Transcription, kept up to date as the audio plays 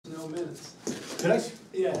no minutes. Did I?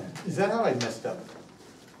 Yeah. Is that how I messed up?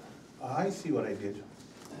 I see what I did.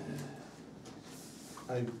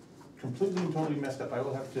 I completely and totally messed up. I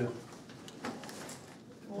will have to.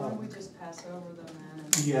 Why don't we just pass over them then?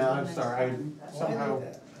 And Yeah, I'm next sorry. time? Somehow.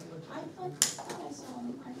 I thought I saw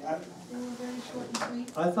them, they were very short and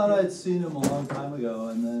sweet. I thought I'd seen them a long time ago,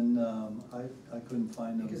 and then I couldn't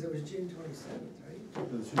find them. Because it was June 27th, right?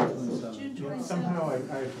 It was June June 27th. Yeah, somehow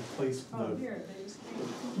I replaced Oh, the. here, they just,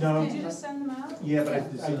 No. did you just send them out? Yeah, but I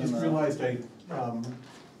Send just them out. realized It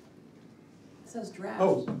says draft.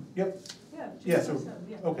 oh, yep, Yeah. yeah, June so, 27th,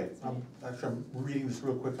 yeah. okay, actually, I'm reading this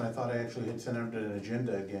real quick, and I thought I actually had sent out an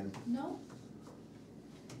agenda again. No?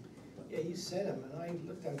 Yeah, you sent them, and I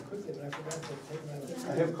looked at them quickly, but I forgot to take them out of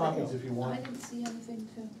the. I have copies if you I want. didn't see anything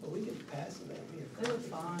too. Well, we could pass them, that'd be a. They look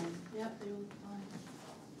fine. Yep, they look fine.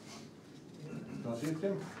 Don't see it,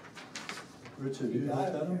 Tim? Richard, You you got looked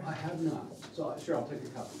it. at them? I have not, so sure, I'll take a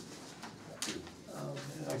copy.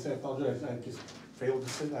 I said, I apologize, I just failed to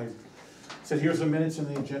say, I said, here's the minutes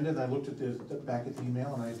in the agenda, and I looked at the back at the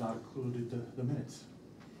email, and I had not included the minutes,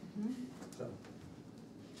 Mhm. so.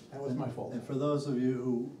 That was my fault. And for those of you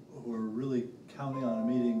who were really counting on a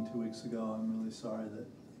meeting 2 weeks ago, I'm really sorry that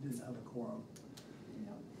you didn't have a quorum.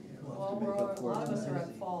 Yep. We'll have Well, to make up a for it lot of us are tonight.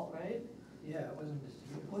 at fault, right? Yeah, it wasn't just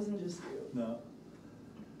you. It wasn't just you. No.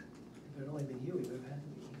 If it had only been you, we would have had to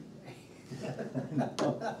be.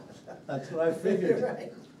 No, that's what I figured.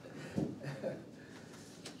 Right.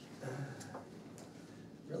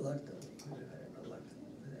 Reluctantly, we would have had it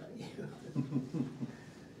reluctantly without you.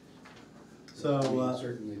 So, I mean,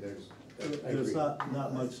 certainly there's, I there's agree.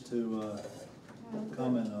 not much to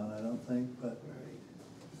comment on, I don't think, but Right.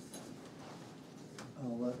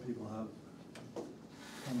 I'll let people have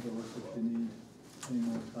time to look if you need any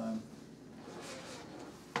more time.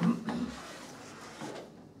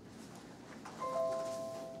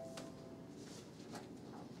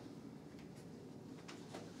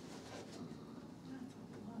 That's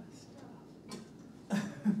a lot of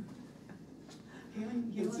stuff.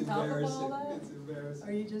 You It's on top of all embarrassing, that? it's embarrassing.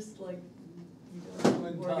 Are you just like, you I'm know,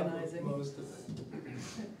 on top of organizing? most of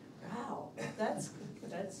it. Wow, that's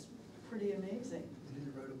pretty amazing. You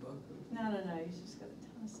just wrote a book. No, he's just got a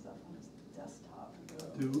ton of stuff on his desktop.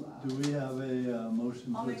 Do we have a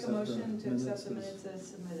motion I'll to make a accept the motion to accept the minutes minutes as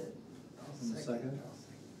submitted. I'll In a second. I'll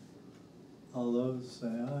second. All those say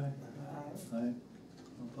aye. Aye. Aye.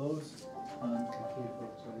 Opposed? None. Three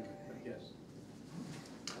votes on it, but yes.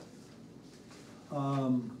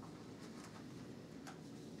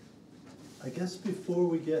 I guess before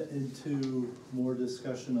we get into more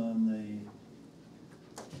discussion on the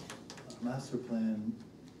master plan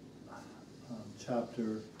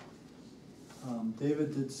chapter,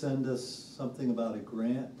 David did send us something about a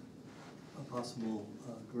grant, a possible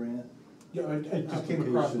grant. Yeah, it just came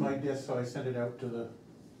across my Application. desk, so I sent it out to the,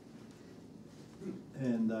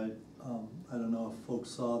 And I don't know if folks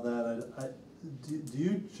saw that. Do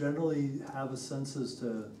you generally have a sense as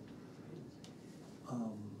to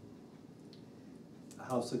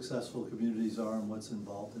how successful communities are and what's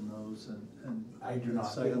involved in those? And I do not.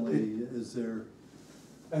 Secondly, is there,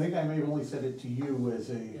 I think I may have only sent it to you as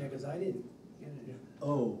Yeah, a, cause I didn't get it.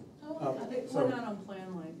 oh, Oh, yeah. It So- went out on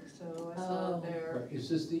Plan Link, so I saw Oh. it there. Is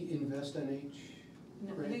this the Invest NH?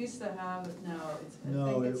 No, grant? they used to have, no, No,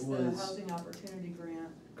 I think it it's the was- Housing Opportunity Grant.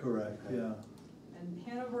 correct, yeah. And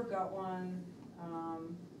Hanover got one,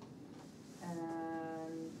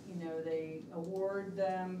 and, you know, they award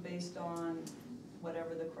them based on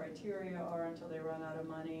whatever the criteria are until they run out of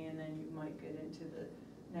money, and then you might get into the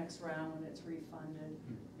next round when it's refunded.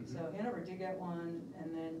 Mhm. So Hanover did get one,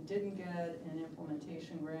 and then didn't get an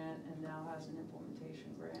implementation grant, and now has an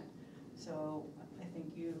implementation grant. So I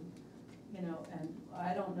think you know, and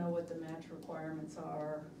I don't know what the match requirements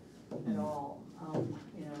are at all.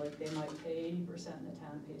 You know, like they might pay 80% and the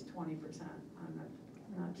town pays 20%. I'm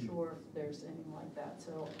not sure if there's anything like that,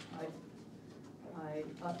 so I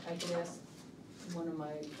could ask one of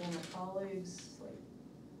my former colleagues,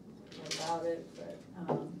 like, about it, but,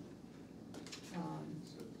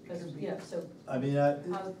 yeah, so, I mean, you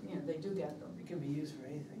know, they do get them. It can be used for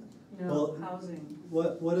anything. No, Well, housing,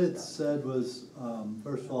 what it said was,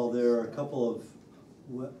 first of all, there are a couple of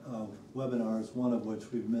webinars, one of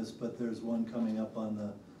which we've missed, but there's one coming up on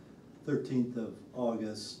the 13th of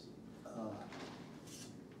August.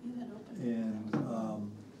 You had opened it.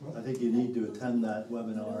 And I think you need to attend that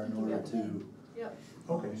webinar in order to, yep.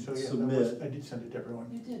 okay, so yeah, that was, submit. I did send it to everyone.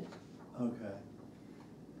 You did. okay.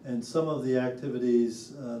 And some of the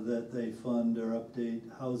activities that they fund are update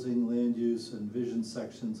housing, land use, and vision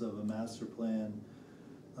sections of a master plan,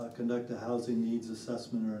 conduct a housing needs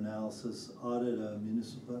assessment or analysis, audit a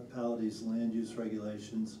municipality's land use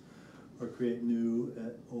regulations, or create new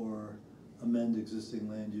or amend existing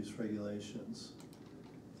land use regulations.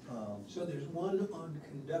 So there's one on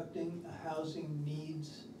conducting a housing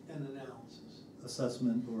needs and analysis.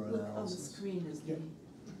 Assessment or Look on the analysis. screen is the,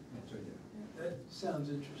 That's right there. That sounds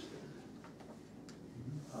interesting.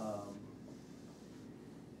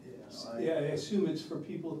 Yeah, I assume it's for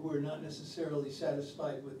people who are not necessarily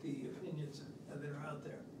satisfied with the opinions that are out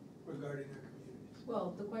there regarding their communities.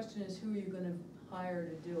 Well, the question is, who are you gonna hire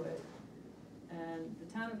to do it? And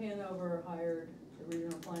the town of Hanover hired the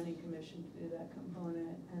Regional Planning Commission to do that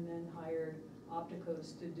component, and then hired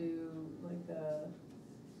Opticos to do like the,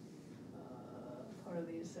 part of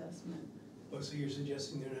the assessment. Oh, so you're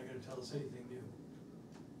suggesting they're not gonna tell us anything new?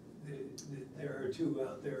 There are two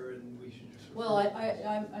out there and we should just. Well,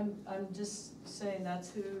 I'm just saying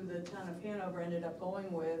that's who the town of Hanover ended up going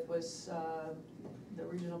with, was, the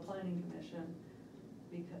Regional Planning Commission.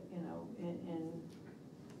 Because, you know, in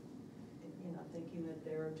you know, thinking that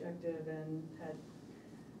they're objective and had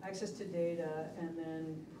access to data, and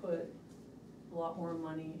then put a lot more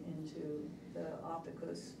money into the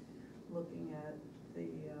Opticus, looking at the,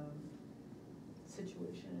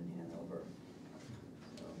 situation in Hanover.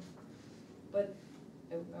 So, but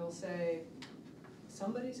I will say,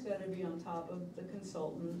 somebody's gotta be on top of the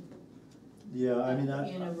consultant. Yeah, I mean,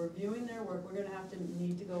 You know, reviewing their work, we're gonna have to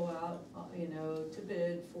need to go out, you know, to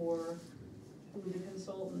bid for who the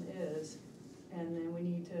consultant is. And then we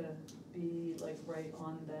need to be like right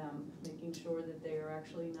on them, making sure that they are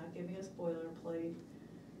actually not giving us boilerplate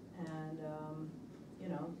and, you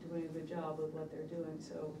know, doing a good job with what they're doing,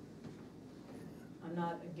 so. I'm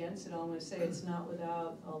not against it, I'm gonna say it's not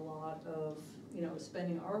without a lot of, you know,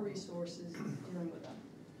 spending our resources dealing with them.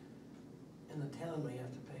 And the town may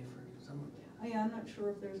have to pay for some of it. I'm not sure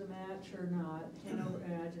if there's a match or not, you know,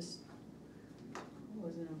 and I just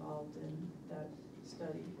wasn't involved in that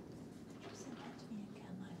study. send that to me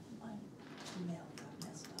again, my email got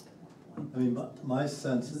messed up at one point. I mean, my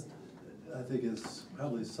sense, I think is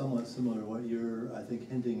probably somewhat similar to what you're, I think,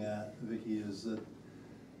 hinting at, Vicky, is that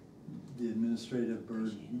the administrative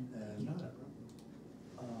burden and,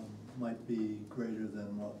 might be greater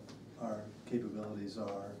than what our capabilities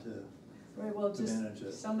are to, Right, well, to just, manage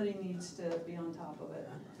it. somebody needs to be on top of it,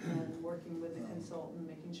 and working with the consultant,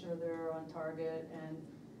 making sure they're on target, and,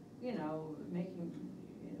 you know,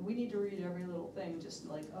 we need to read every little thing, just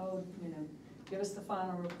like, oh, you know, give us the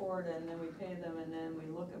final report, and then we pay them, and then we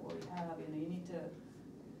look at what we have, you know, you need to,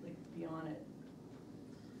 like, be on it.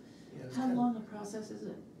 Yeah, it's How kind of- long a process is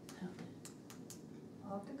it?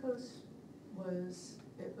 Opticos was,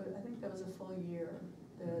 I think that was a full year,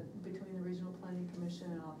 between the Regional Planning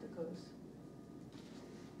Commission and Opticos.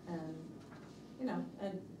 And, you know,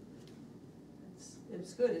 and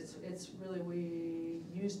it's good, it's really, we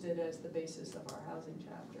used it as the basis of our housing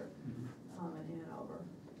chapter, in Hanover.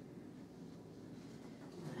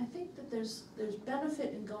 I think that there's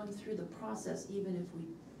benefit in going through the process, even if we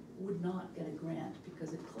would not get a grant,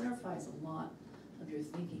 because it clarifies a lot of your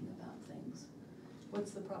thinking about things.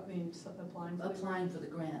 What's the applying for the Applying for the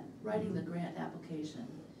grant, writing the grant application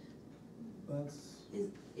that's,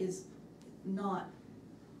 is not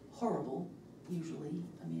horrible, usually,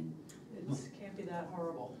 I mean, It can't be that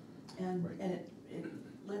horrible. and Right. it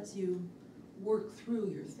lets you work through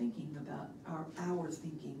your thinking about, our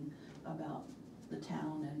thinking about the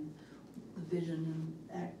town and the vision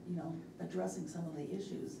and, you know, addressing some of the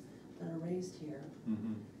issues that are raised here.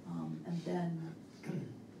 And then,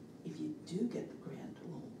 if you do get the grant,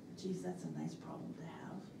 well, geez, that's a nice problem to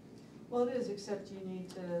have. Well, it is, except you need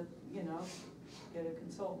to, you know, get a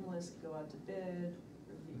consultant list, go out to bid,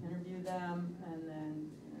 interview them, and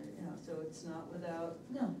then, you know, so it's not without,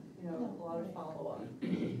 No, you know, no, a lot of right. follow-up.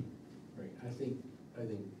 Right, I think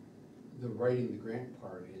the writing the grant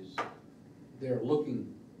part is, they're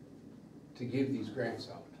looking to give these grants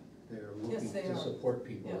out. They're Yes, looking they to are. support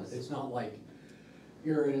people. Yes. It's not like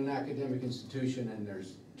you're in an academic institution and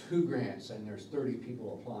there's 2 grants and there's 30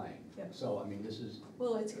 people applying. Yep. So, I mean, this is,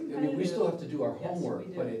 Well, it's I competitive. mean, we still have to do our Yes, we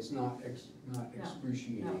homework, but do. it's not No,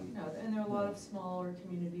 excruciating. No, and there are a lot of smaller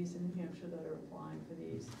communities in New Hampshire that are applying for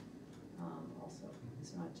these, also.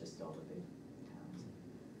 It's not just all the big towns.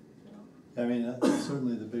 So, I mean,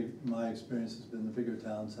 certainly my experience has been the bigger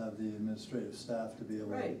towns have the administrative staff to be able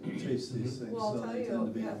Right. to chase these things, Well, I'll so tell they tend to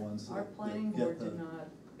you, be the yeah, ones that our planning that board get did the. not,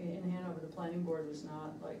 in Hanover, the planning board was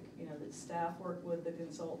not like, you know, the staff worked with the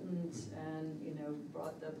consultants and, you know,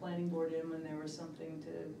 brought the planning board in when there was something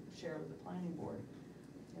to share with the planning board.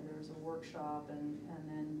 And there was a workshop and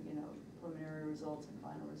then, you know, preliminary results and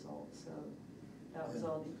final results, so That was Yeah.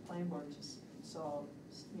 all the planning board just saw,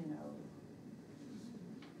 you know,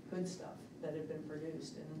 good stuff that had been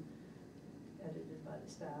produced and edited by the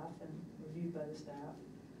staff and reviewed by the staff.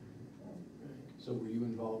 So, So were you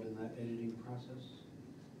involved in that editing process?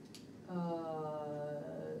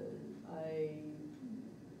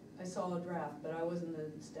 I saw a draft, but I wasn't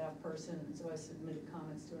the staff person, so I submitted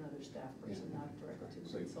comments to another staff person, Yeah. not directly to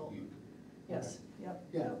So the you- consultant. Yes, yep.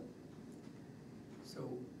 Yeah. yep.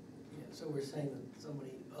 So, yeah, so we're saying that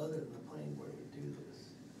somebody other than the planning board would do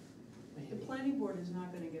this, The maybe. planning board is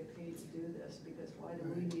not gonna get paid to do this, because why do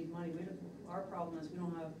we Right. need money? We don't, our problem is we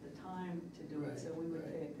don't have the time to do it, so we would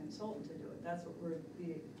Right, pay a right. consultant to do it. That's what we're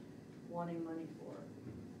wanting money for.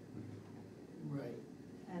 Right,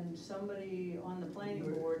 And somebody on the planning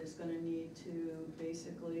Right. board is gonna need to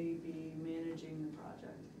basically be managing the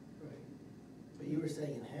project. right. But you were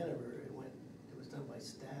saying in Hanover, it was done by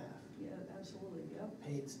staff, Yeah, absolutely, yep.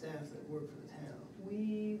 paid staff that work for the town.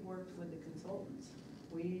 We worked with the consultants.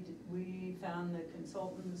 We found the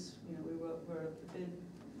consultants, you know, we wrote up the bid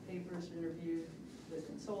papers, interviewed the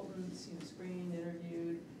consultants, you know, screened,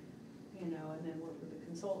 interviewed, you know, and then worked with the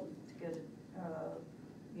consultant to get,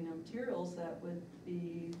 you know, materials that would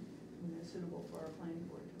be, you know, suitable for our planning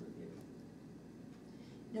board to review.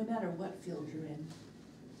 No matter what field you're in,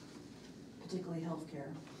 particularly healthcare,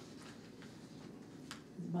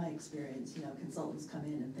 in my experience, you know, consultants come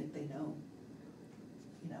in and think they know,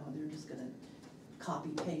 you know, and they're just gonna copy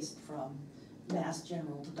paste from Mass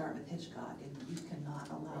General to Dartmouth Hitchcock, and you cannot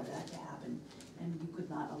allow that to happen. And you could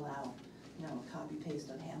not allow, you know, a copy paste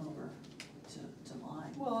of Hanover to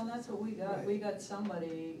Lyme. Well, and that's what we got. Right. We got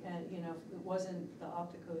somebody, and, you know, it wasn't the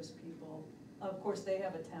Opticos people. Of course, they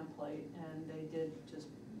have a template, and they did just,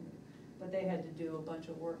 you know, but they had to do a bunch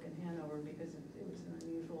of work in Hanover because it was an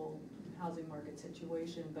unusual housing market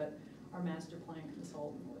situation. But our master plan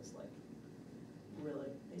consultant was like, really,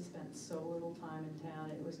 they spent so little time in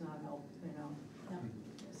town, it was not help, you know, Yeah.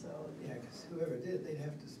 so. Yeah, because whoever did, they'd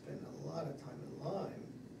have to spend a lot of time in Lyme,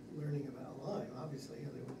 learning about Lyme, obviously,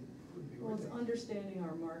 or they wouldn't be Well, it's working. understanding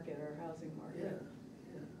our market, our housing Yeah, market,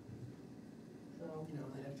 yeah, so. you know,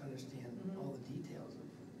 they'd have to understand Mhm. all the details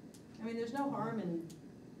of. I mean, there's no harm in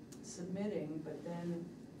submitting, but then,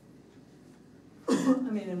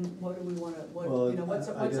 I mean, and what do we wanna, Well, you know, what's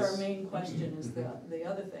I our guess- main question is the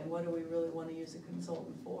other thing, what do we really wanna use a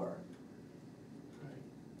consultant for? Right.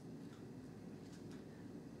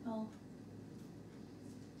 Well,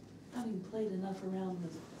 having played enough around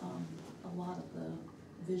with, a lot of the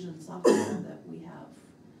vision software that we have,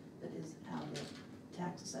 that is how the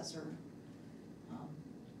tax assessor,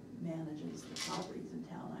 manages the properties in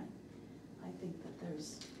town, I think that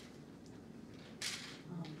there's,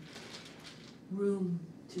 room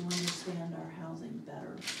to understand our housing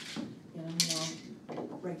better in a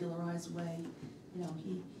more regularized way. You know,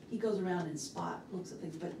 he goes around and looks at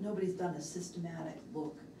things, but nobody's done a systematic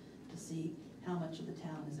look to see how much of the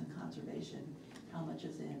town is in conservation, how much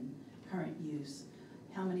is in current use,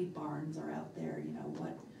 how many barns are out there, you know,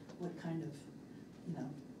 what kind of, you know,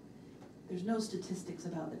 there's no statistics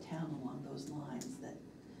about the town along those lines that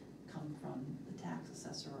come from the tax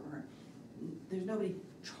assessor, or there's nobody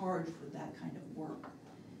charged with that kind of work.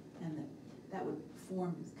 And that would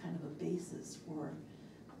form kind of a basis for,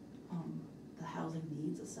 the housing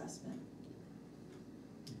needs assessment.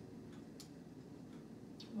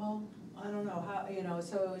 Well, I don't know, how, you know,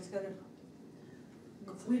 so it's gotta.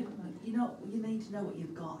 You know, you need to know what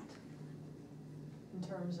you've got. In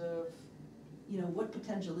terms of, You know, what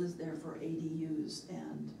potential is there for ADUs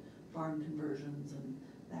and barn conversions and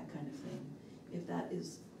that kind of thing? If that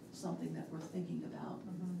is something that we're thinking about,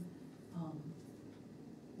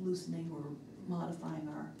 loosening or modifying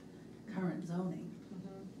our current zoning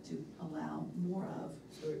to allow more of,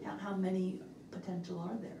 So, how many potential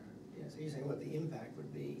are there? yeah, so you're saying what the impact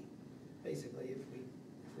would be, basically, if we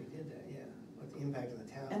did that, yeah, what the impact of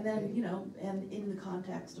the town And would then, be. you know, and in the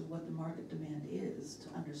context of what the market demand is, to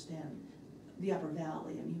understand the upper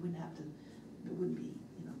valley, I mean, you wouldn't have to, it wouldn't be,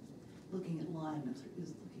 you know, looking at Lyme is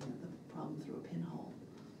looking at the problem through a pinhole.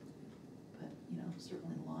 But, you know,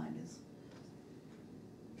 certainly Lyme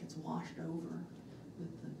gets washed over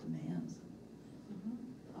with the demands of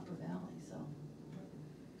the upper valley, so.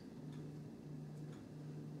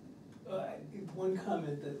 One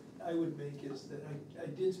comment that I would make is that I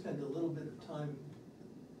did spend a little bit of time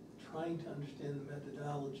trying to understand the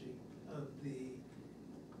methodology of the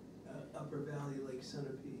Upper Valley Lake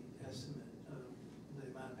Centipede estimate of the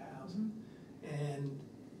amount of housing. And,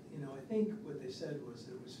 you know, I think what they said was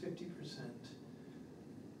that it was 50%,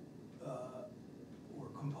 or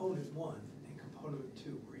component one and component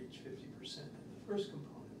two were each 50%. And the first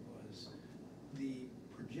component was the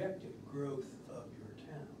projected growth of your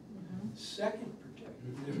town. Mhm. Second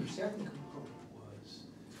projected, the second component was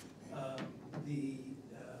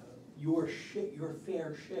your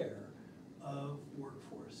fair share of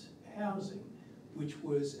workforce housing, which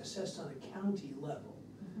was assessed on a county level.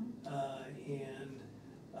 Mhm.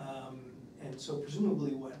 And so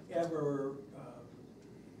presumably whatever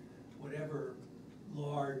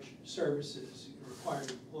large services requiring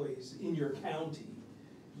employees in your county,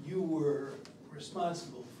 you were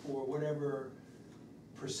responsible for whatever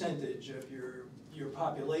percentage of your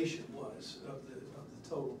population was of the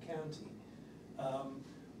total county.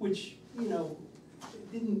 Which, you know,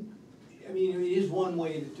 it is one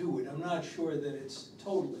way to do it. I'm not sure that it's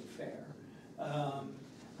totally fair.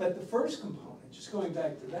 But the first component, just going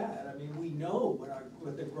back to that, I mean, we know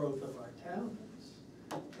what the growth of our town is.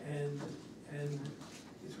 And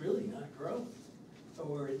it's really not growth.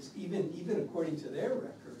 Or it's even according to their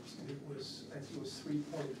records, I think it was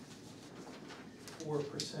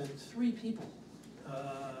 3.4%. 3 people,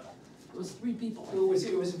 it was 3 people. It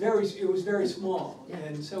was very small, Yeah.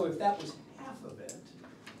 and so if that was half of it,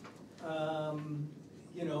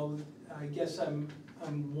 you know, I guess I'm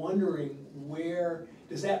wondering where,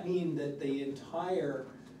 does that mean that the entire,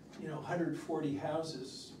 140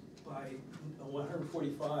 houses by,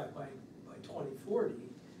 145 by 2040,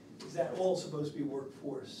 is that all supposed to be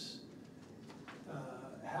workforce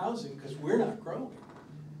housing, because we're not growing?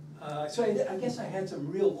 So I guess I had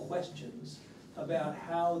some real questions about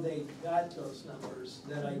how they got those numbers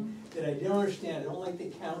that I don't understand. I don't like the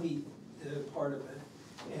county part of it.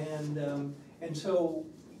 And so,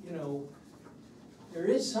 there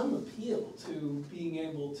is some appeal to being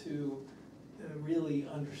able to really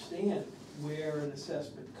understand where an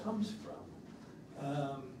assessment comes from.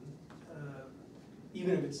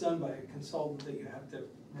 Even if it's done by a consultant that you have to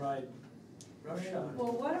ride roughshod.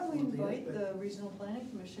 Well, why don't we Well, the- invite the Regional Planning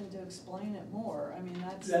Commission to explain it more? I mean,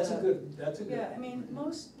 that's That's a good. Yeah, I mean,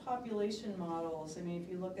 most population models, I mean, if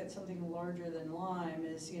you look at something larger than Lyme,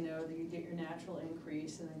 is, you get your natural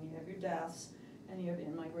increase, and then you have your deaths, and you have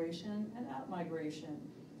in-migration and out-migration.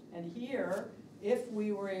 And here, if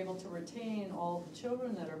we were able to retain all the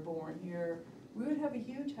children that are born here, we would have a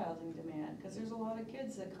huge housing demand, because there's a lot of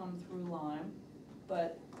kids that come through Lyme,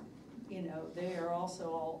 but, they are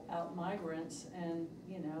also all out migrants, and,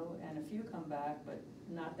 and a few come back, but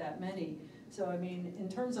not that many. So, I mean, in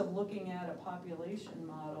terms of looking at a population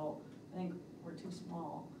model, I think we're too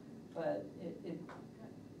small. But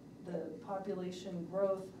the population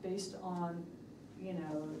growth based on,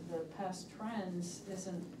 the past trends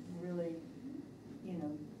isn't really,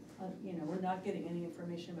 we're not getting any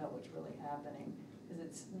information about what's really happening, because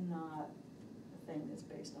it's not a thing that's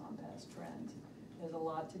based on past trends. It has a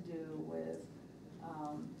lot to do with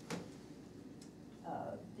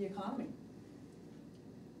the economy.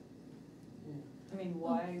 I mean,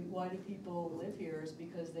 why do people live here is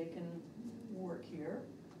because they can work here,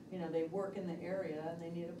 they work in the area and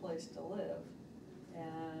they need a place to live.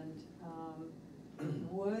 And I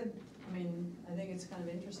think it's kind of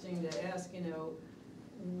interesting to ask,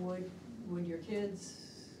 would your kids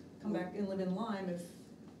come back and live in Lyme if,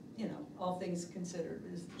 all things considered?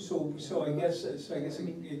 So I guess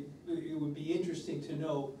it would be interesting to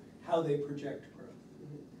know how they project growth.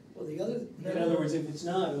 Well, the other. In other words, if it's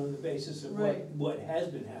not on the basis of Right. what has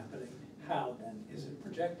been happening, how then is it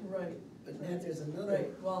projected? Right. But then there's another.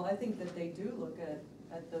 Right, well, I think that they do look at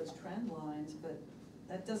those trend lines, but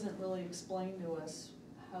that doesn't really explain to us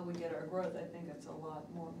how we get our growth. I think it's a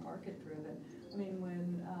lot more market driven. I mean,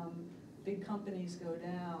 when big companies go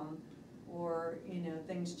down, or,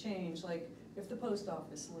 things change, like if the post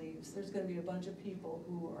office leaves, there's gonna be a bunch of people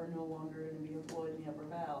who are no longer gonna be employed in the Upper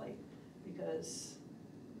Valley, because,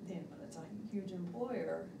 it's a huge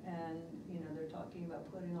employer, and, they're talking about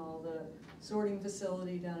putting all the sorting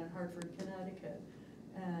facility down in Hartford, Connecticut.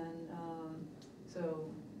 And, so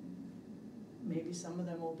maybe some of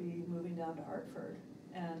them will be moving down to Hartford,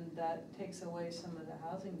 and that takes away some of the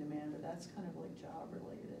housing demand, but that's kind of like job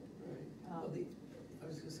related. Right. Well, I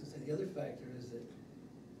was just gonna say, the other factor is that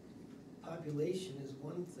population is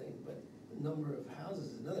one thing, but the number of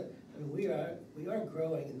houses is another. I mean, we are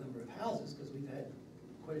growing in number of houses, because we've had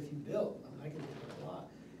quite a few built. I mean, I can think of a lot.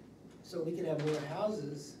 So we can have more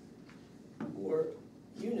houses, more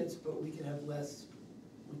units, but we could have less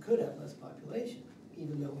population,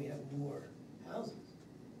 even though we have more houses.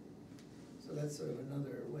 So that's sort of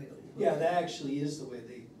another way to look. Yeah, that actually is the way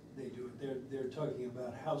they do it. They're talking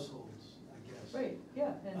about households, I guess. Right,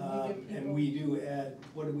 yeah, And we do add,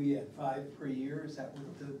 what do we add, 5 per year, is that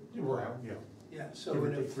what the? Right, yeah. Yeah, so Give or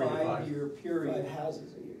in a take 3 to 5. 5-year period. 5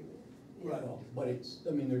 houses a year. Right. But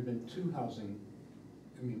there've been 2 housing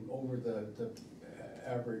I mean, over the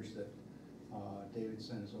average that David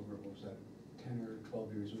sent us over, what was that, 10 or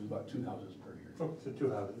 12 years, it was about 2 houses per year. Oh, so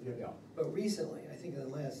 2 houses, yeah. Yeah, But recently, I think in the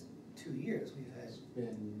last 2 years, we've had, it's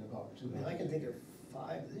been about 2 I mean, houses. I can think of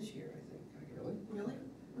 5 this year, I think. Really? Really?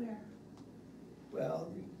 Where?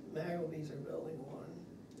 Well, Maggleby's are building one,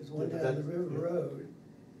 there's one Yeah, down the that- River yeah. Road,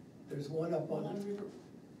 there's one up One on, on River,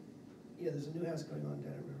 yeah, there's a new house going on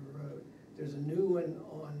down at River Road. There's a new one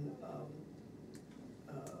on,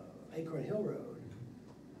 Acorn Hill Road.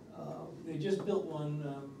 They just built one,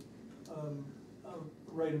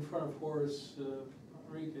 right in front of Horace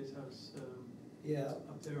Enrique's house, Yeah,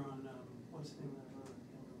 up there on, what's the name of that road?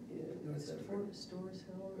 I can't remember. yeah, North Bedford. Stores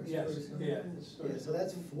Hill or? Yes, Stores Hill. yeah. it's sort Yeah, of- so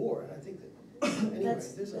that's 4, and I think that, anyway,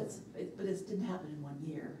 that's, there's a. but it didn't happen in 1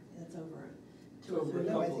 year, that's over two Over or a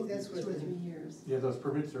three, No, I couple think of that's years. what 2 or the- 3 years, Yeah, those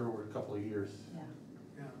permits are over a couple of years. yeah.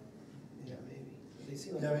 Yeah. Yeah, maybe, they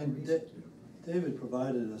seem like. Yeah, I more mean, recent. David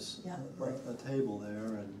provided us Yeah. a table there,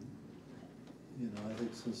 and, you know, I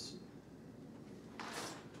think since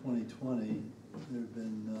 2020, there've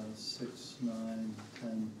been 6, 9,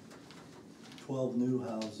 10, 12 new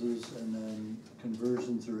houses, and then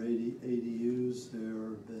conversions or ADUs, there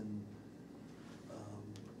have been,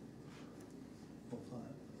 5,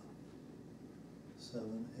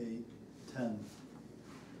 7, 8, 10.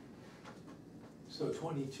 So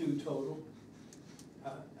 22 total,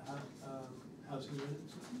 housing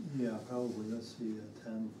units? Yeah, probably, let's see,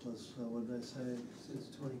 10 plus, what did I say? Since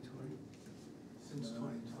 2020. Since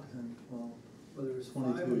 2020. 10, 12. Well, there was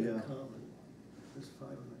 22, 5 in the yeah. common, there's 5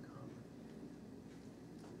 in the common.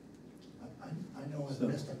 I know So-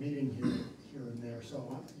 I missed a meeting here and there,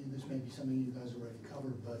 so this may be something you guys already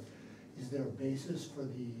covered, but is there a basis for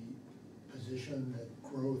the position that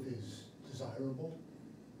growth is desirable?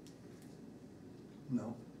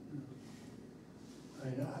 No. I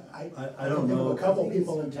mean, I don't think of know. a couple I think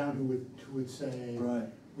people in town who would say, Right.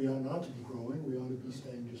 we ought not to be growing, we ought to be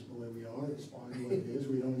staying just the way we are, it's fine the way it is,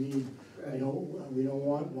 we don't need, Right. we don't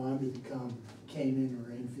want Lyme to become Canaan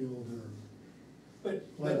or Enfield or.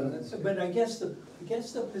 But I guess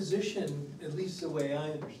the position, at least the way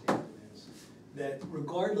I understand it, is that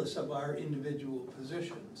regardless of our individual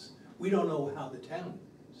positions, we don't know how the town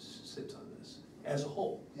sits on this as a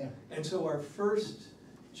whole. Yeah. And so our first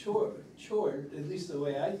chore, at least the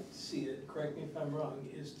way I see it, correct me if I'm wrong,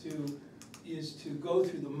 is to go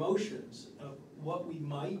through the motions of what we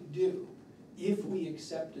might do if we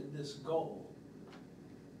accepted this goal,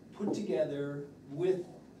 put together with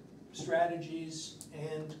strategies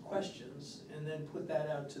and questions, and then put that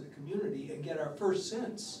out to the community and get our first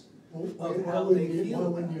sense Well, of how they feel Why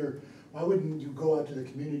about wouldn't it. why wouldn't you go out to the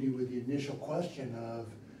community with the initial question of,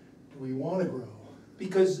 do we wanna grow?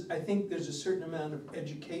 Because I think there's a certain amount of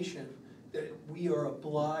education that we are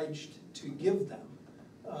obliged to give them,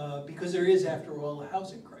 because there is, after all, a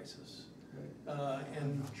housing crisis. I'm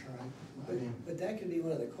And not sure, I But, mean, but that could be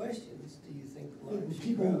one of the questions, do you think Lyme should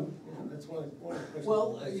People- grow? You know, that's one of the questions.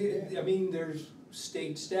 well, Yeah. I mean, there's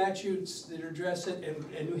state statutes that address it,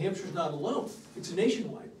 and New Hampshire's not alone, it's a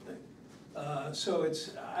nationwide thing. So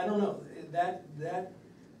it's, I don't know, that,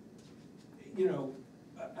 you know,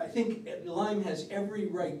 I think Lyme has every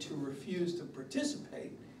right to refuse to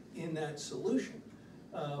participate in that solution.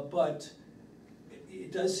 But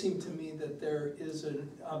it does seem to me that there is an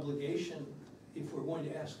obligation, if we're going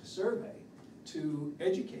to ask a survey, to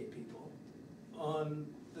educate people on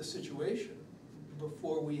the situation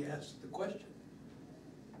before we ask the question.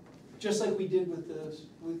 Just like we did with the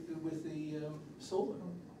solar.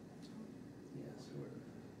 Yeah, sort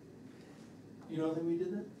of. You don't think we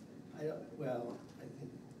did that? I don't, well, I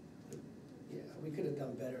think, yeah, we could have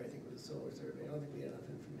done better, I think, with the solar survey. I don't think we had enough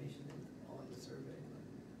information on the survey.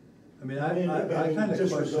 I mean, I mean, I kind of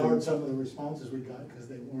disregard question, some of the responses we got, cause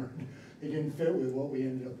they didn't fit with what we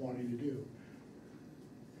ended up wanting to do.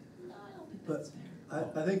 No, I don't think But that's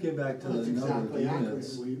fair. I think get back to That's the number of exactly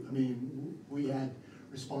accurate, units. we had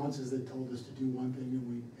responses that told us to do one thing and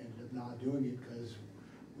we ended up not doing it because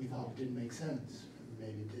we thought it didn't make sense,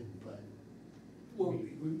 maybe it didn't, but. Well,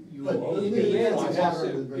 But in it's the end, water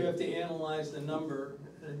under the you have bridge. to analyze the number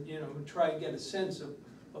and, you know, try and get a sense of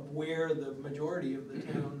where the majority of the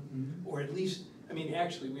town, Mhm. or at least, I mean,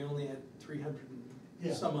 actually, we only had 300 Yeah,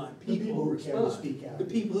 and some odd the people people who care to respond. speak out. The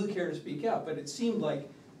people who care to speak out, but it seemed like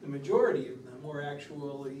the majority of them were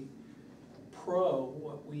actually pro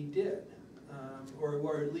what we did.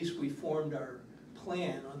 Or at least we formed our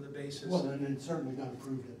plan on the basis. Well, and it certainly got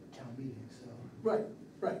approved at town meeting, so. Right,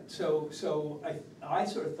 so I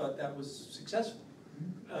sort of thought that was successful,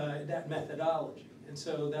 that methodology, and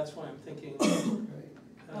so that's why I'm thinking. Right.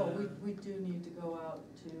 Oh, we do need to go out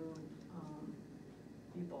to,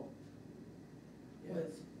 people Yeah.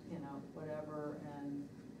 with, you know, whatever, and,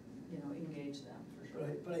 you know, engage them for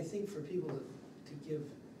sure. But I think for people to give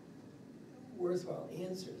worthwhile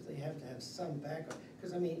answers, they have to have some background.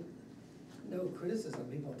 Because I mean, no criticism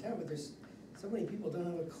of people in town, but there's, so many people don't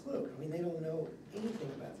have a clue. I mean, they don't know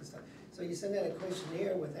anything about this stuff. So you send out a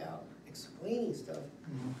questionnaire without explaining stuff,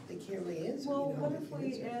 they can't really answer, you know. Well, what they if can't we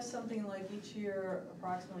answer. ask something like each year,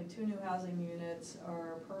 approximately 2 new housing units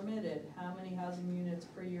are permitted? How many housing units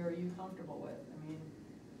per year are you comfortable with? I mean,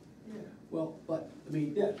 Yeah. Well, but, I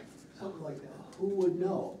mean, Yeah, something like that. who would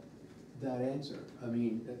know that answer? I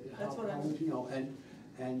mean, That's what how I'm- would you know? And,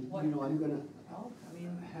 What- you know, I'm gonna, well, I mean,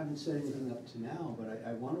 I haven't said anything up to now, but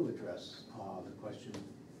I want to address, the question,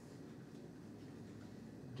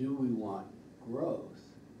 do we want growth?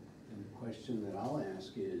 And the question that I'll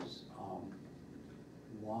ask is,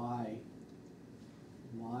 why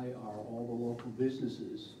are all the local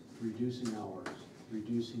businesses reducing hours,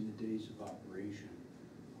 reducing the days of operation?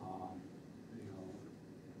 You know,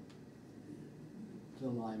 the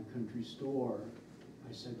Lyme Country Store,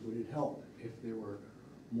 I said, would it help if there were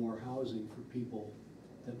more housing for people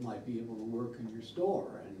that might be able to work in your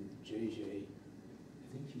store? And JJ,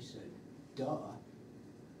 I think she said, duh.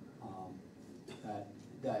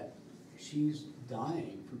 That she's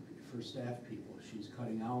dying for staff people. She's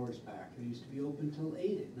cutting hours back. They used to be open till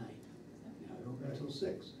 8 at night. Now they're open till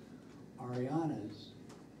 6. Ariana's,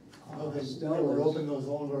 Well, they were Stella's. open those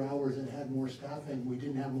longer hours and had more staffing, we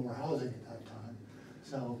didn't have more housing at that time.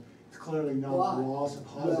 So it's clearly not Why? the loss of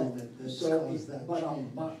housing that's So, caused that but,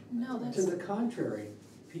 change. but No, to that's, the contrary,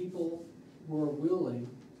 people were willing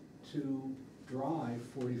to drive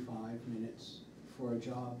 45 minutes for a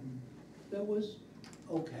job that was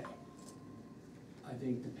okay. I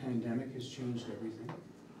think the pandemic has changed everything.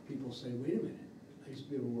 People say, wait a minute, I used to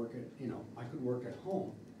be able to work at, you know, I could work at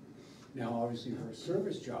home. Now, obviously, for a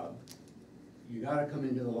service job, you gotta come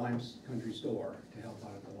into the Lyme Country Store to help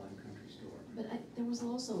out at the Lyme Country Store. but there was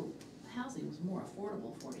also, housing was more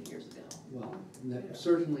affordable 40 years ago. Well,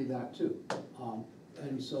 certainly that too.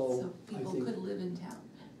 And so I people think, could live in town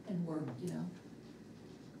and work, you know.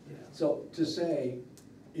 Yeah. so to say,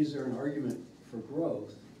 is there an argument for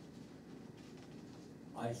growth?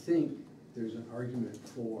 I think there's an argument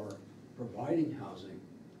for providing housing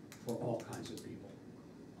for all kinds of people.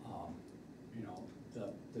 You know,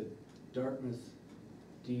 the Dartmouth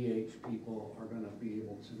DH people are gonna be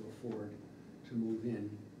able to afford to move in.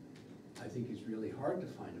 I think it's really hard to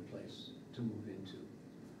find a place to move into.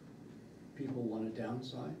 People wanna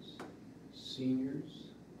downsize, seniors,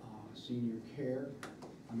 senior care.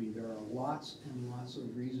 I mean, there are lots and lots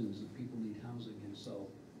of reasons that people need housing, and so,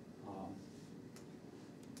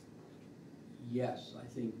 yes, I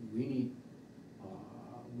think we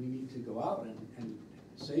need to go out and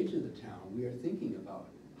say to the town, we are thinking about,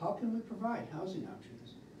 how can we provide housing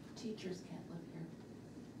options? Teachers can't live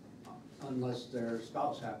here. Unless their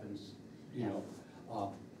spouse happens, you know,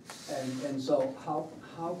 and so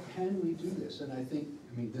how can we do this? And I think,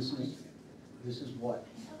 I mean, this is what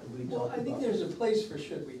we Well, talked I think about. there's a place for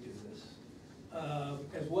should we do this,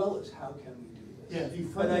 as well as how can we do this. Yeah, if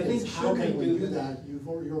you But I frame think it, how should can we we do do this? that,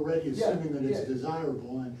 you're already assuming that it's yeah.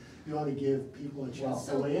 desirable, and you ought to give people a chance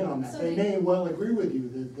to Well, weigh in on that. so They they- may well agree with you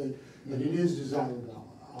that it is desirable.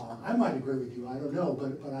 I might agree with you, I don't know,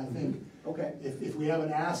 but I think Okay, if we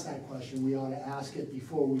haven't asked that question, we ought to ask it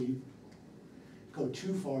before we go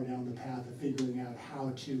too far down the path of figuring out how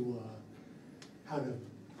to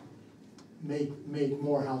make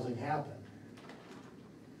more housing happen.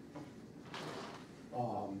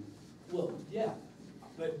 Well, yeah,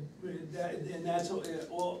 but that, and that's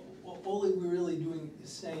all we're really doing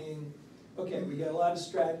is saying, okay, we got a lot of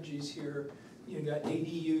strategies here. You got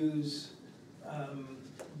ADUs,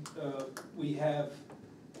 we have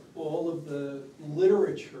all of the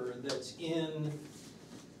literature that's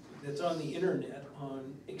on the internet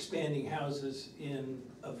on expanding houses in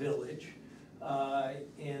a village.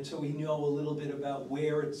 And so we know a little bit about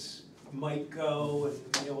where it's might go,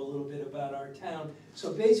 and we know a little bit about our town.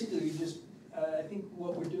 So basically, we just, I think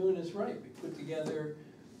what we're doing is right. We put together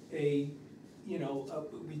we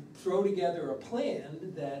throw together a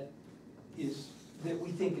plan that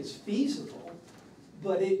we think is feasible,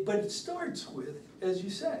 but it starts with, as you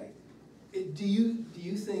say, do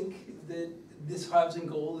you think that this housing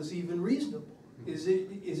goal is even reasonable? Is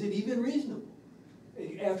it even reasonable?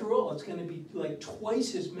 After all, it's gonna be like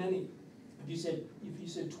twice as many. If you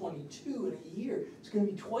said 22 in a year, it's gonna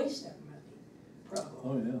be twice that many, probably.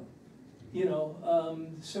 Oh, yeah. You know,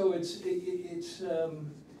 so it's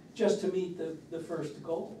just to meet the first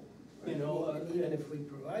goal, you know. And even if we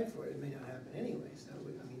provide for it, it may not happen anyway, so,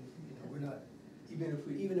 I mean, you know, we're not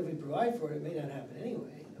even if we provide for it, it may not happen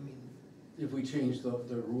anyway, I mean, If we change the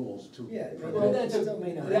rules to. yeah, it may Well, not, it still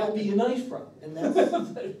may not happen. that would be a nice problem. And that's,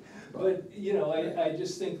 But, you know, I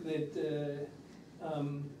just think that,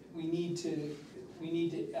 we need to,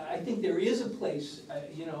 I think there is a place,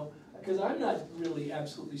 you know, because I'm not really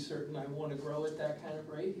absolutely certain I wanna grow at that kind of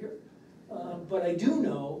rate here. But I do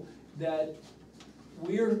know that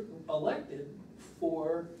we're elected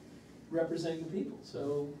for representing the people,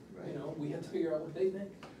 so, you know, we have to figure out what they think.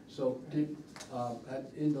 So did,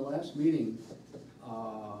 in the last meeting,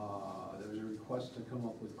 there was a request to come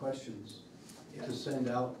up with questions Yeah. to send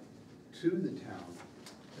out to the town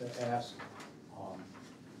to ask,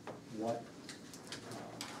 what,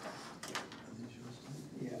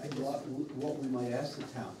 yeah, I what we might ask the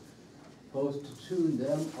town, both to tune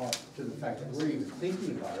them up to the fact that we're even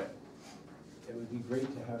thinking about it. It would be great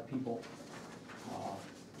to have people,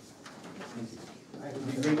 it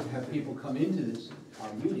would be great to have people come into this,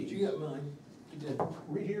 meeting. You got mine, you did.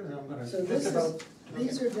 Read here, and I'm gonna, So just this is, about,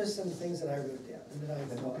 these are just some things that I wrote down and that I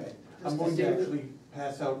thought. Okay. I'm Just going to as- actually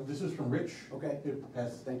pass out, this is from Rich. Okay.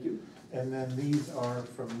 Pass, Thank you. and then these are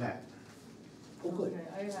from Nat. Oh, good. Okay,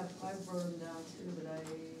 I wrote them down too, but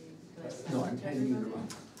can I send No, them I'm to handing you the everybody?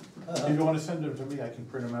 wrong. If you wanna send them to me, I can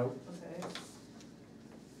print them out. Okay,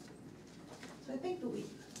 So I think that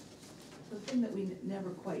the thing that we never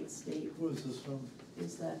quite state Who is this from?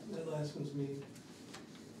 is that That last one's me.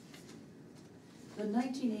 the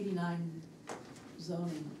 1989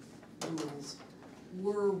 zoning rules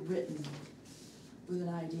were written with an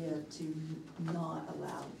idea to not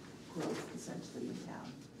allow growth essentially in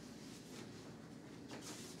town.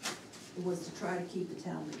 It was to try to keep the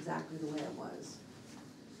town exactly the way it was.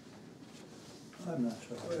 I'm not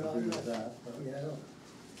sure I Well, agree I'm with not- that, but. Yeah, I don't,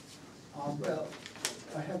 Well, well,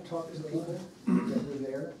 I have talked to There's a people that were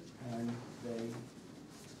there, and they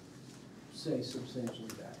say substantially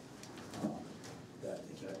that, that.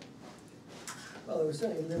 well, there was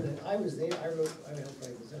certainly limited, I was there, I helped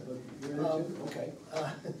write the zoning. You're there too?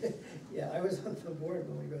 Okay. Yeah, I was on the board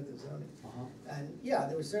when we wrote the zoning. Uh-huh. And, yeah,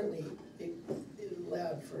 there was certainly, it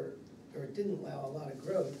allowed for, or it didn't allow a lot of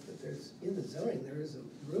growth, but there's, in the zoning, there is a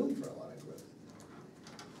room for a lot of growth.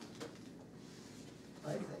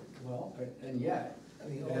 I think. Well, and yet, I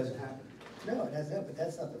mean, it hasn't happened. No, it hasn't, but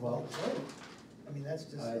that's not the fault of zoning. I mean, that's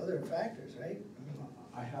just I- other factors, right? I mean,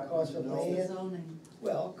 I happen Cost to of know. land. It's the zoning.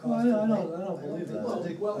 well, Well, cost of I land. don't believe think that. so. I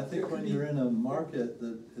think, Well, I there think could when be- you're in a market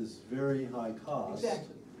that is very high cost.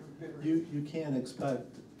 Exactly. You can't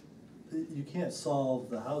expect, you can't solve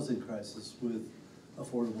the housing crisis with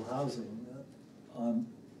affordable housing on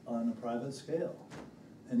a private scale.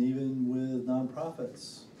 And even with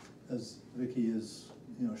nonprofits, as Vicky has,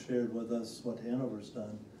 shared with us what Hanover's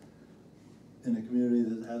done in a community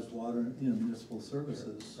that has water, municipal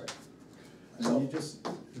services. Right. I mean, you just,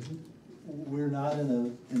 we're not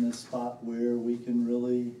in a spot where we can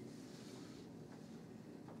really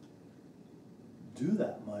do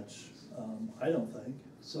that much, I don't think.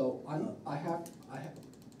 So I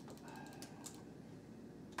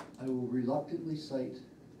will reluctantly cite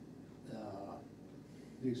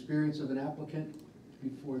the experience of an applicant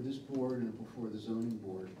before this board and before the zoning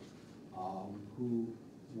board, who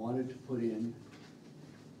wanted to put in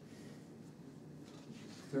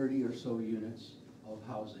 30 or so units of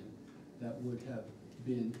housing that would have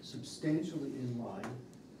been substantially in line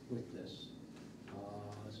with this.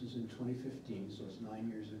 This was in 2015, so it's 9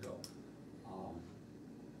 years ago.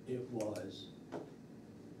 It was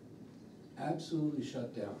absolutely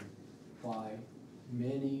shut down by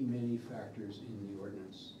many, many factors in the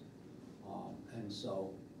ordinance. And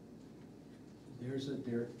so there's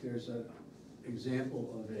a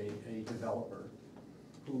example of a developer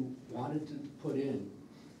who wanted to put in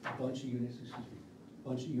a bunch of units,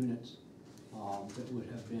 that would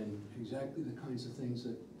have been exactly the kinds of things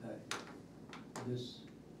that this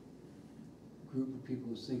group of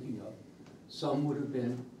people is thinking of. Some would have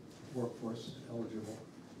been workforce eligible,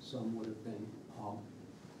 some would have been,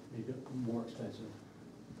 maybe more expensive.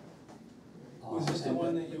 Was this the And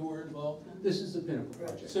one that you were involved in? This is the Pinnacle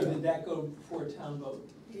project. So did that go before a town vote?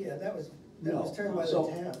 Yeah, that was No. turned by the So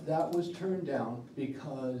town. that was turned down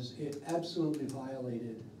because it absolutely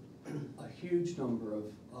violated a huge number of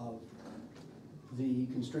the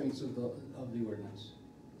constraints of the ordinance.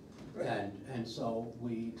 Right. And so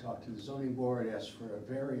we talked to the zoning board, asked for a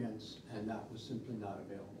variance, and that was simply not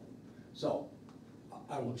available. So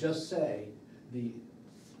I will just say, the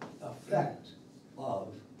effect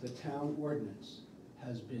of the town ordinance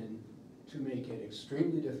has been to make it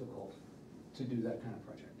extremely difficult to do that kind of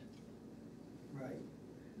project.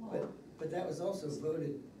 Right, but that was also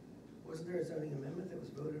voted Wasn't there a zoning amendment that was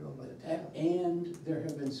voted on by the A- town? And there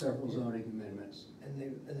have been several zoning amendments. And they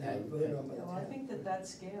were voted on by the Yeah, town? well, I think that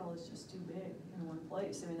scale is just too big in one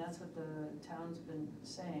place. I mean, that's what the town's been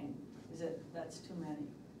saying, is that that's too many.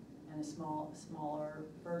 And a smaller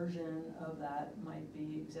version of that might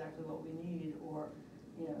be exactly what we need, or,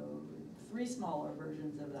 you know, 3 smaller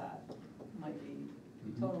versions of that might be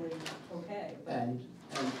Mhm. totally okay, but. And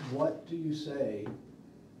what do you say,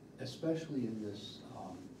 especially in this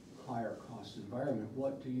higher cost environment,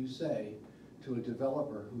 what do you say to a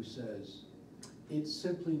developer who says, it's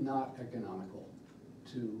simply not economical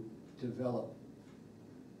to develop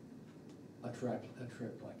a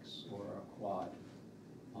triplex or a quad?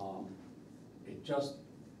 It just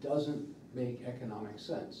doesn't make economic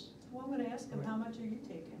sense. Well, I'm gonna ask him, how much are you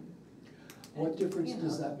taking? What And, difference you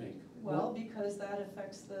does know, that make? Well, because that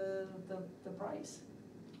affects the price.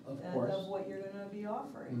 Of course. Of what you're gonna be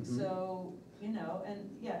offering, Mhm. so, you know, and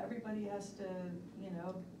yeah, everybody has to, you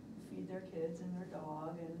know, feed their kids and their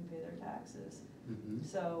dog and pay their taxes. Mhm.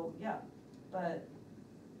 So, yeah, but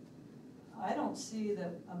I don't see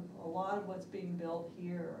that a lot of what's being built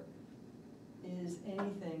here is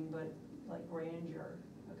anything but like grandeur,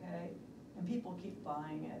 okay? And people keep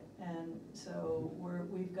buying it, and so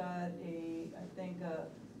we've got I think a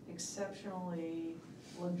exceptionally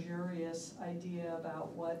luxurious idea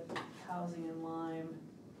about what housing in Lyme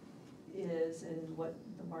is and what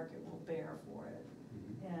the market will bear for it.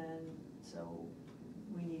 Mhm. And so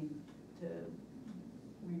we need to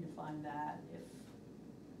redefine that if,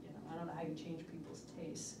 you know, I don't know how you change people's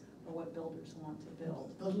tastes or what builders want to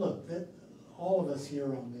build. But look, all of us here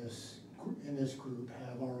on in this group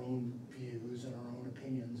have our own views and our own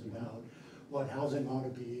opinions about what housing ought to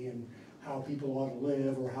be and how people ought to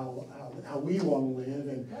live, or how we wanna live,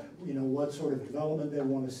 and, you know, what sort of development they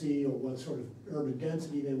wanna see, or what sort of urban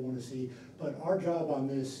density they wanna see. But our job on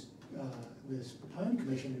this planning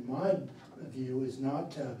commission, in my view, is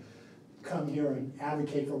not to come here and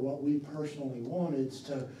advocate for what we personally want. It's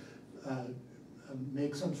to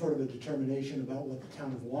make some sort of a determination about what the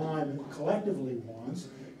town of Lyme collectively wants,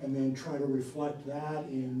 and then try to reflect that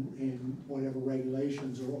in whatever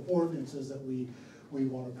regulations or ordinances that we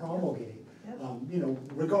wanna promulgate. Yep. You know,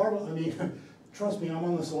 regardless, I mean, trust me, I'm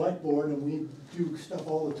on the select board and we do stuff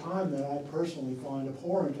all the time that I personally find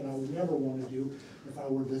abhorrent and I would never wanna do if I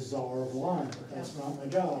were the czar of Lyme, but that's not my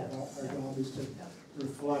job. Our job is to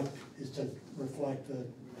reflect the,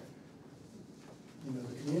 you know,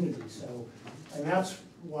 the community, so, and that's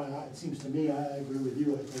why it seems to me, I agree with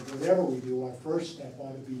you, I think whatever we do, our first step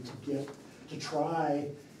ought to be to try,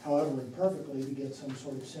 however imperfectly, to get some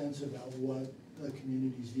sort of sense about what the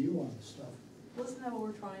community's view on this stuff. Well, isn't that what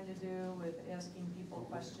we're trying to do with asking people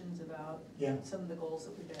questions about Yeah. some of the goals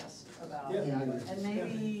that we've asked about? Yeah. Yeah, I agree. And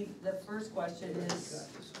maybe the first question is,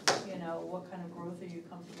 you know, what kind of growth are you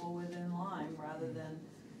comfortable with in Lyme, rather than,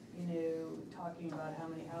 you know, talking about how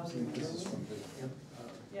many housing units.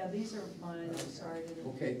 Yeah, these are mine, I'm sorry to.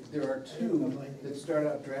 Okay, there are two that start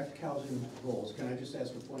out draft housing goals. Can I just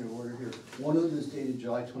ask a point of order here? One of them is dated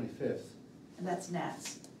July 25th. And that's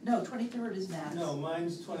Nats. No, 23rd is Nats. No,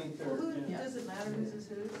 mine's Well, 23rd, who, yeah. does it matter whose is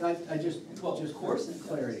whose? I just, Well, of just course for it does.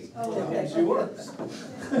 clarity. Oh, Yeah, okay. it's yours.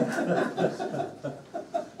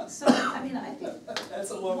 So, I mean, I think That's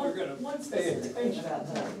the one we're gonna one pay specific thing attention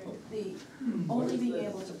about that, the only being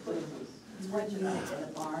able to put one unit in a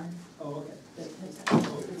barn Oh, okay. that Oh,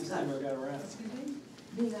 has, this time I got around. Excuse me?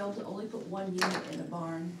 being able to only put one unit in a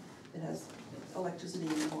barn that has electricity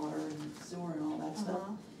and water and sewer and all that stuff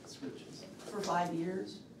Uh-huh. Switches. for 5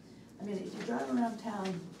 years. I mean, if you drive around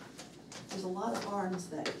town, there's a lot of barns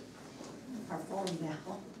that are falling down.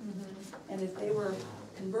 Mhm. And if they were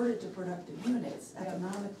converted to productive units Yeah.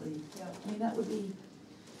 economically, Yeah. I mean, that would be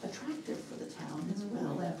attractive for the town as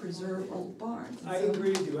well, and preserve old barns. I agree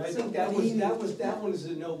with you, I think that So that one is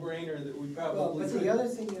a no-brainer that we Well, probably but could. the other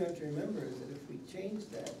thing you have to remember is that if we change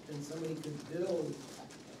that, then somebody could build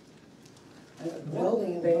a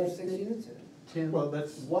building and put 6 units in it. Tim, Well,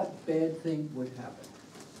 that's- what bad thing would happen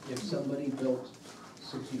if somebody built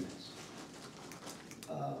 6 units?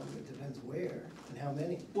 It depends where and how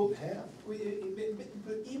many Well, you have.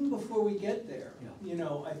 But even before we get there, Yeah. you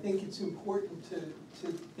know, I think it's important to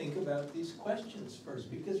think about these questions first,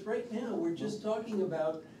 because right now, we're just talking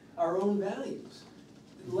about our own values.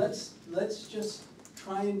 Let's just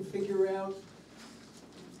try and figure out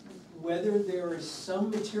whether there is some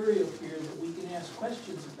material here that we can ask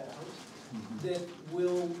questions about that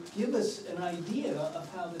will give us an idea of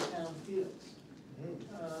how the town feels.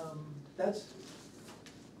 That's,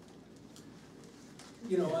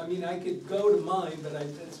 you know, I mean, I could go to mine, but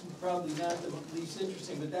that's probably not the least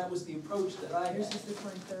interesting, but that was the approach that I Yours had. is the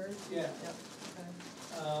 23rd? Yeah. Yep,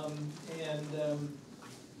 okay.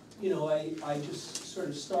 You know, I just sort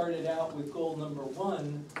of started out with goal number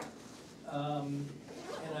one, and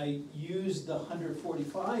I used the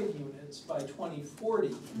 145 units by 2040,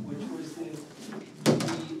 which was the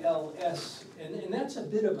BLS, and that's a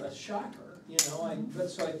bit of a shocker, you know,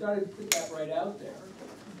 so I thought I'd put that right out there.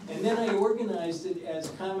 And then I organized it as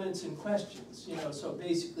comments and questions, you know, so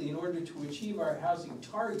basically in order to achieve our housing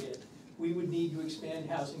target, we would need to expand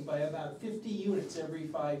housing by about 50 units every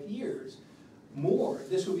 5 years. More,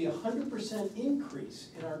 this would be 100% increase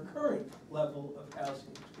in our current level of housing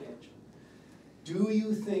expansion. Do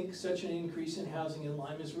you think such an increase in housing in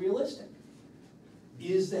Lyme is realistic?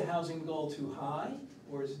 Is the housing goal too high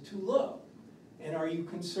or is it too low? And are you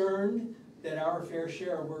concerned that our fair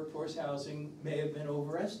share of workforce housing may have been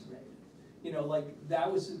overestimated? You know, like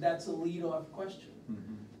that's a lead-off question.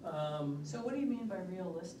 So what do you mean by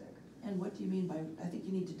realistic? And what do you mean by, I think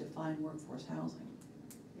you need to define workforce housing.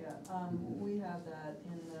 Yeah, we have that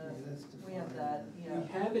in Yeah, that's we have defined. that, yeah. We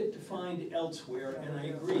have it defined elsewhere, and I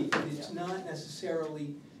agree, it's not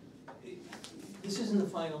necessarily, this isn't the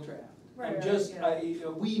final draft. Right, I'm right, just, yeah.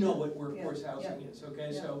 we know what workforce Yeah, housing yeah. is, okay,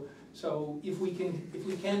 Yeah. so if we can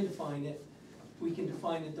define it, we can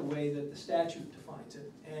define it the way that the statute defines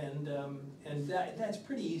it, and that's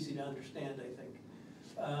pretty easy to understand, I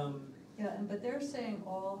think. Yeah, but they're saying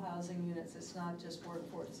all housing units, it's not just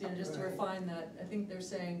workforce, you know, just to Right. refine that, I think they're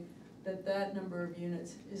saying that number of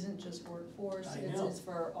units isn't just workforce, I know. it's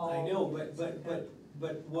for all. I know, units, okay.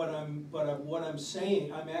 but what I'm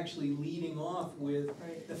saying, I'm actually leading off with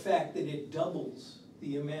Right. the fact that it doubles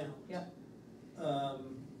the amount. Yeah.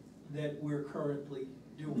 That we're currently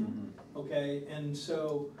doing, okay? And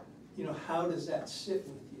so, you know, how does that sit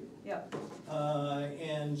with you? Yeah.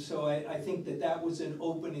 And so I think that was an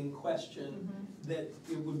opening question, Mhm. that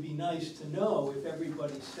it would be nice to know if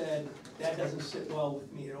everybody said, that doesn't sit well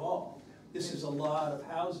with me at all. This is a lot of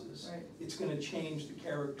houses. Right. It's gonna change the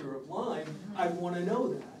character of Lyme. Mhm. I wanna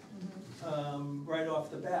know that, Mhm. right off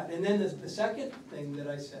the bat. And then the second thing that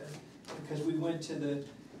I said, because we went to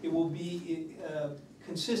it will be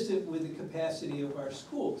consistent with the capacity of our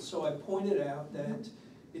schools. So I pointed out that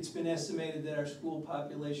it's been estimated that our school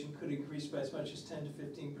population could increase by as much as 10 to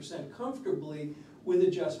 15% comfortably with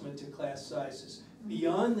adjustment to class sizes.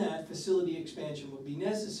 Beyond that, facility expansion would be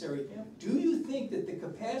necessary. Yep. Do you think that the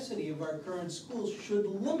capacity of our current schools should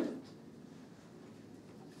limit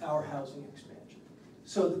our housing expansion,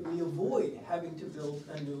 so that we avoid having to build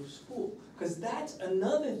a new school? Because that's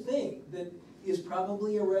another thing that is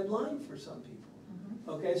probably a red line for some people. Mhm.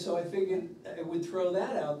 Okay, so I figured I would throw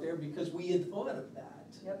that out there because we had thought of that.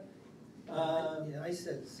 Yep. Yeah, I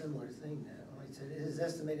said a similar thing now. I said, it is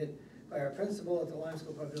estimated by our principal that the Lyme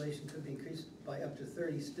school population could be increased by up to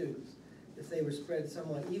 30 students if they were spread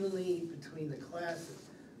somewhat evenly between the classes.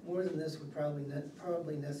 More than this would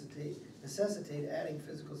probably necessitate adding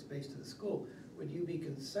physical space to the school. Would you be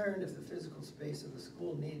concerned if the physical space of the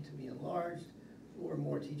school needed to be enlarged or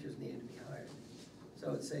more teachers needed to be hired?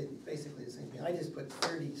 So it's basically the same thing. I just put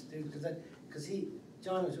 30 students, because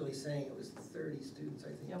John was really saying it was 30 students, I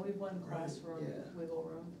think. Yeah, we've one classroom, Yeah. wiggle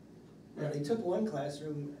room. Now, they took one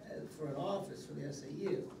classroom for an office for the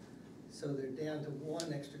SAU, so they're down to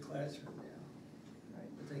one extra classroom now,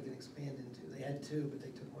 Right. that they can expand into. They had two, but they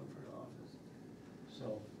took one for an office.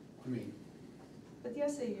 So, I mean, But the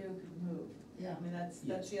SAU could move. Yeah. I mean, that's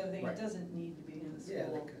Yes, the other thing, right. it doesn't need to be in the school. Yeah,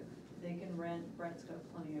 they could. They can rent, Brent's got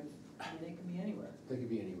plenty of, I mean, they can be anywhere. they could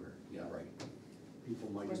be anywhere, yeah, right. People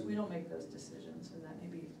Of might. course, even- we don't make those decisions, and that may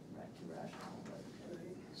be too rational, but.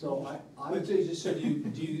 So But so do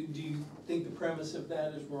you think the premise of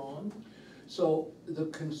that is wrong? So the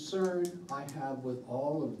concern I have with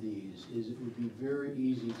all of these is it would be very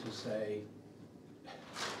easy to say,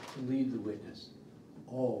 to lead the witness,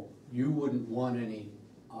 oh, you wouldn't want any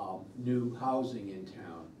new housing in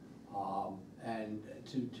town. And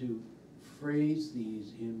to phrase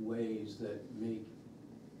these in ways that make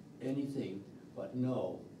anything but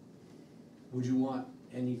no. Would you want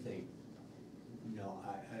anything? No,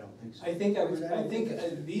 I don't think so. I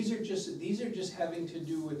think these are just having to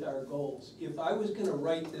do with our goals. If I was gonna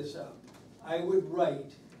write this up, I would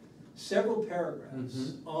write several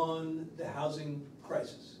paragraphs on the housing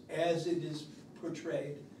crisis as it is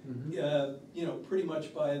portrayed, Mhm. you know, pretty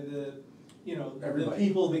much by the Everybody.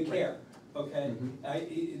 people that care, okay?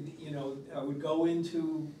 Mhm. You know, I would go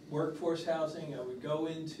into workforce housing, I would go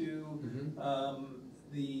into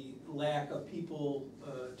the lack of people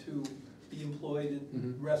to be employed in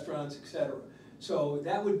Mhm. restaurants, et cetera. So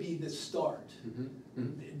that would be the start.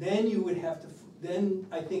 then you would have to, then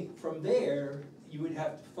I think from there, you would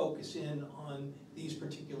have to focus in on these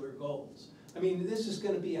particular goals. I mean, this is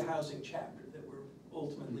gonna be a housing chapter that we're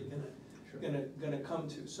ultimately gonna come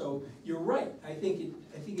to. So you're right, I think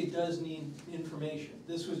it does need information.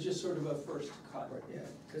 This was just sort of a first cut. Yeah,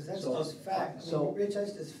 because that's So- just facts. I so- mean, Rich,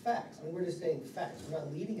 that's just facts. I mean, we're just saying facts. We're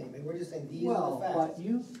not leading anybody. We're just saying these are Well, the facts. but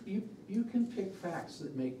you can pick facts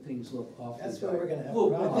that make things look awfully. That's where we're gonna have a Well,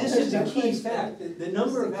 problem. but this is a That's key what I'm fact, saying. the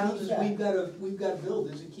number of This is a key houses fact. we've gotta build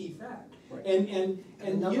is a key fact. Right. And the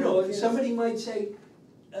you number know, of kids- somebody might say,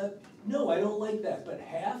 no, I don't like that, but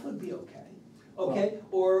half would be okay. Okay,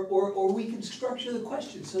 or we can structure the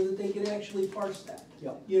question so that they can actually parse that.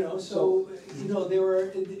 Yep. You know, so, you know,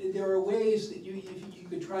 there are ways that you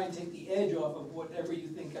could try and take the edge off of whatever you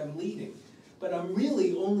think I'm leading. But I'm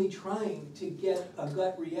really only trying to get a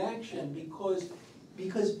gut reaction because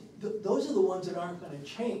those are the ones that aren't gonna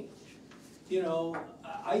change. You know,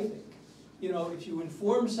 I think, you know, if you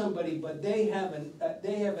inform somebody, but they have an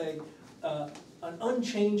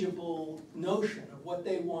unchangeable notion of what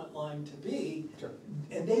they want Lyme to be, Sure.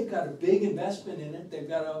 and they've got a big investment in it, they've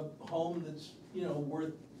got a home that's, you know,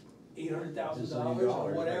 worth $800,000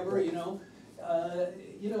 or whatever, right. you know.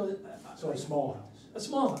 So a small house. A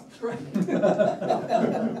small house, right.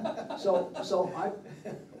 So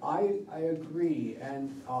I agree,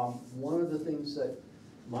 and one of the things that,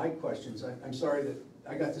 my questions, I'm sorry that,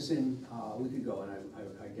 I got this in a week ago, and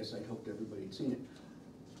I guess I'd hoped everybody had seen it.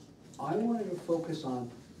 I wanted to focus on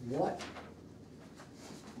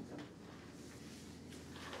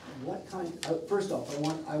what kind, first off,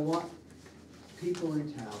 I want people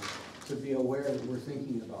in town to be aware that we're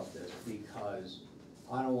thinking about this, because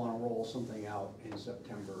I don't wanna roll something out in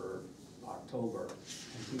September or October,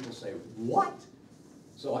 and people say, what?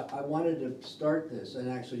 So I wanted to start this and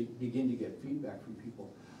actually begin to get feedback from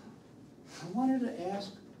people. I wanted to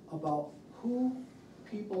ask about who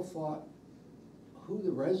people thought, who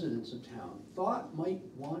the residents of town thought might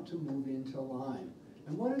want to move into Lyme.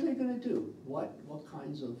 And what are they gonna do? What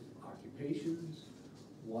kinds of occupations?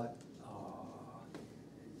 What,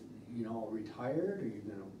 you know, retired? Are you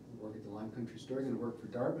gonna work at the Lyme Country Store? Gonna work for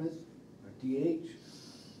Dartmouth or DH?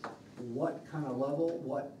 What kind of level,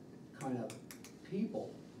 what kind of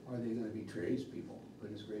people are they gonna be? Tradespeople,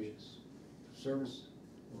 goodness gracious, service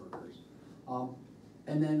workers.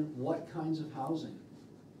 And then what kinds of housing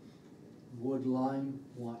would Lyme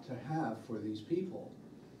want to have for these people?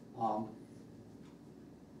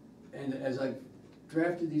 And as I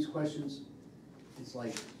drafted these questions, it's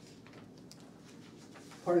like,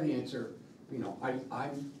 part of the answer, you know,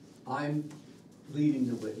 I'm leading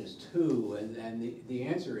the witness too, and the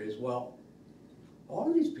answer is, well, all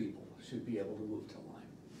of these people should be able to move to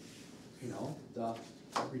Lyme. You know, the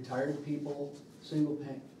retired people, single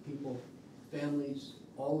people, families,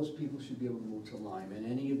 all those people should be able to move to Lyme, and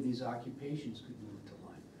any of these occupations could move to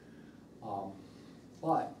Lyme.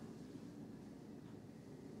 But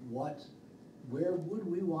where would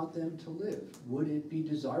we want them to live? Would it be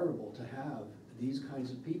desirable to have these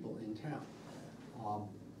kinds of people in town?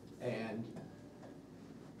 And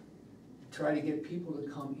try to get people to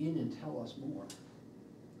come in and tell us more.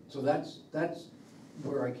 So that's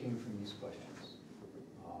where I came from these questions.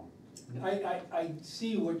 I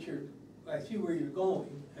see where you're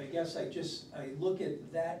going. I guess I look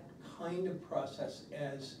at that kind of process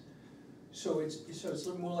as, so it's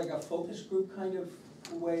more like a focus group kind of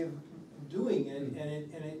way of doing it,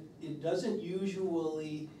 and it doesn't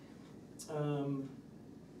usually,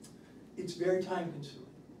 it's very time consuming.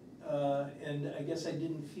 And I guess I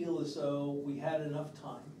didn't feel as though we had enough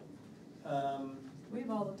time. We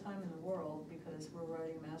have all the time in the world because we're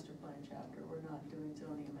writing a master plan chapter, we're not doing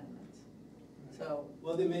zoning amendments. So.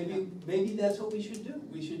 Well, then maybe that's what we should do.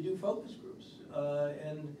 We should do focus groups,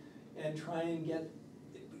 and try and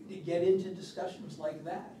get into discussions like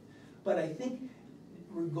that. But I think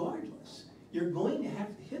regardless, you're going to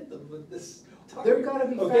have to hit them with this target. There gotta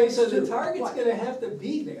be Okay, facts so the too. target's Right. gonna have to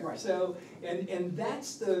be there. Right. So, and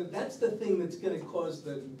that's the thing that's gonna cause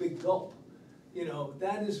the big gulp. You know,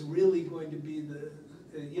 that is really going to be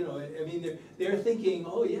you know, I mean, they're thinking,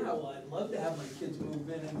 oh yeah, well, I'd love to have my kids move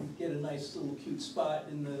in and get a nice little cute spot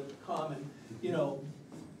in the common, you know.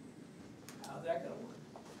 How's that gonna work?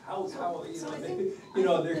 How, you So know, I they, think- you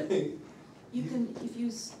know, I they're. think You can,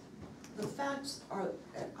 the facts are,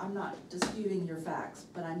 I'm not disputing your facts,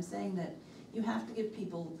 but I'm saying that you have to give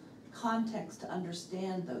people context to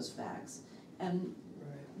understand those facts. And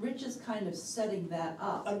Rich is kind of setting that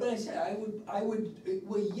up. But I say, I would,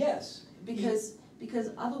 well, yes. Because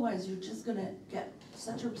otherwise you're just gonna get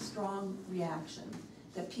such a strong reaction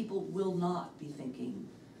that people will not be thinking,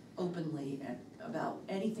 openly about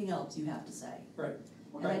anything else you have to say. Right,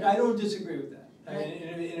 And right, I don't disagree with that. And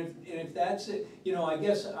Right. if that's it, you know, I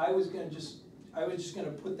guess I was just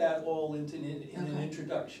gonna put that all into, in an Okay.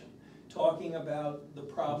 introduction, talking about the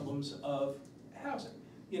problems of housing,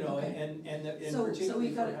 you know, Okay. and So particularly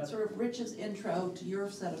we for got housing. sort of Rich's intro to your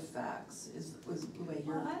set of facts was the way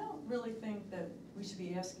you're. Well, I don't really think that we should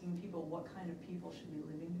be asking people what kind of people should be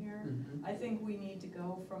living here. Mhm. I think we need to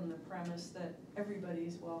go from the premise that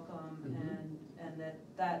everybody's welcome Mhm. and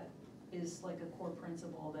that is like a core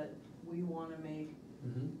principle that we wanna make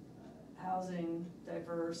Mhm. housing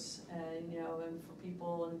diverse and, you know, and for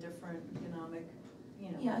people in different economic,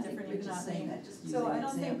 you know, Yeah, I think different Rich is economic. saying that, just So I using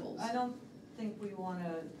don't think, examples. I don't think we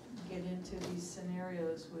wanna get into these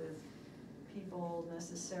scenarios with people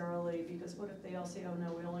necessarily, because what if they all say, oh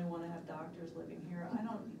no, we only wanna have doctors living here? I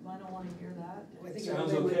don't wanna hear that. I think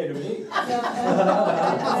Sounds everybody okay to would- me.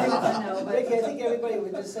 I know, but. Vicky, I think everybody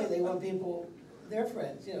would just say they want people, their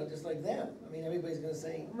friends, you know, just like them. I mean, everybody's gonna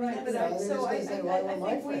say. Right, but Yeah, I, they're so just I, gonna say, well, I want my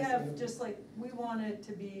think we friends to have, be- just like, we want it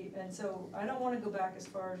to be, and so I don't wanna go back as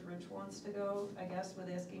far as Rich wants to go, I guess, with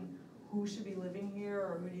asking who should be living here,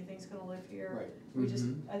 or who do you think's gonna live here? Right. We just,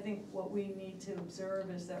 Mhm. I think what we need to observe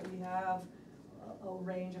is that we have a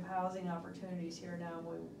range of housing opportunities here now,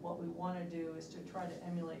 and what we wanna do is to try to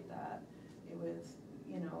emulate that with,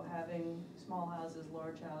 you know, having small houses,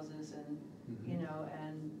 large houses, and, you Mhm. know,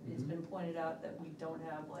 and it's Mhm. been pointed out that we don't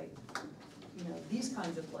have like, you know, these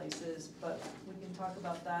kinds of places, but we can talk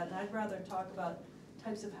about that, and I'd rather talk about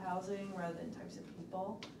types of housing rather than types of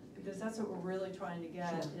people, because that's what we're really trying to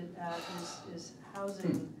get at is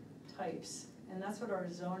housing types, and that's what our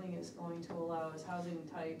zoning is going to allow, is housing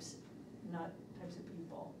types, not types of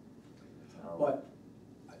people, so. But,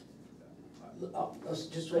 let's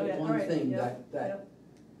just Okay, make all one right, thing, yep, that yep.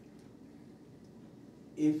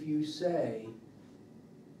 if you say,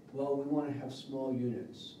 well, we wanna have small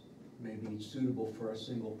units, maybe suitable for a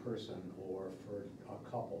single person or for a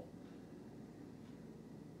couple,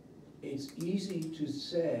 it's easy to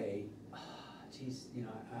say, geez, you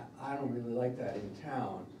know, I don't really like that in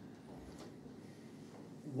town,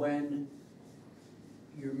 when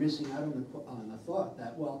you're missing out on the thought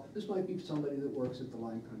that, well, this might be somebody that works at the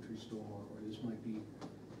Lyme Country Store, or this might be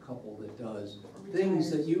a couple that does things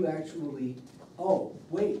that you actually, oh,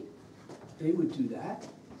 wait, they would do that?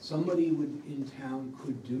 Somebody in town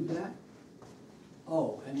could do that?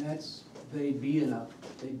 Oh, and they'd be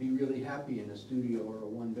really happy in a studio or a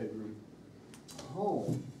one-bedroom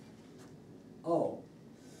home. Oh,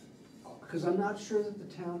 because I'm not sure that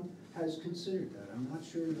the town has considered that, I'm not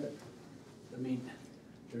sure that, I mean,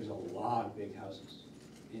 there's a lot of big houses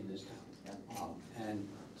in this town. And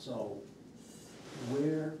so,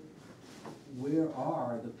 where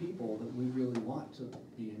are the people that we really want to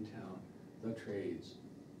be in town? The trades,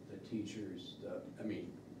 the teachers,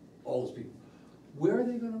 all those people. Where are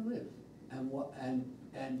they gonna live?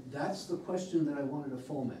 And that's the question that I wanted to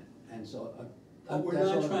foment, and so. But we're that's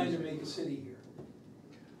all not I'm trying to saying. make a city here.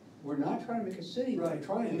 We're not trying to make a city, we're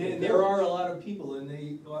trying to And make a there are a village. lot of people, and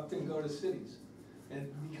they often go to cities, and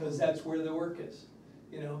because that's where the work is,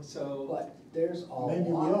 you know, so. But there's a lot. Maybe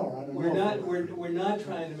we are, I don't know. We're not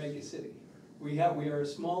trying to make a city. We are a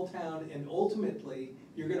small town, and ultimately,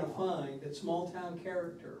 you're gonna find that small town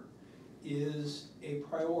character is a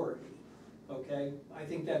priority, okay? I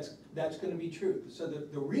think that's gonna be true. So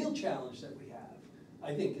the real challenge that we have,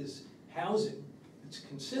 I think, is housing that's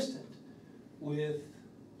consistent with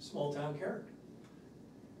small town character.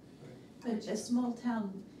 But a small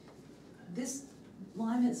town,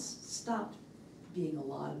 Lyme has stopped being a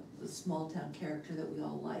lot of the small town character that we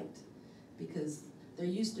all liked. Because there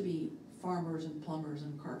used to be farmers and plumbers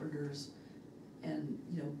and carpenters and,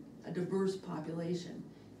 you know, a diverse population.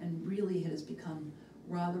 And really it has become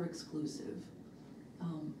rather exclusive.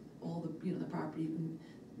 All the, you know, the property,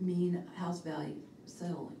 mean house value,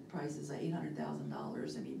 selling prices at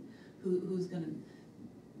 $800,000. I mean, who's gonna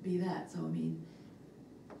be that? So, I mean,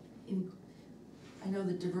 I know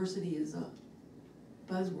that diversity is a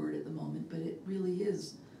buzzword at the moment, but it really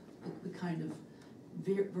is the kind of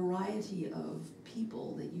variety of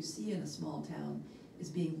people that you see in a small town is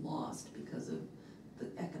being lost because of the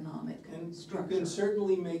economic And structure. you can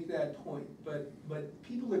certainly make that point, but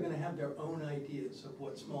people are gonna have their own ideas of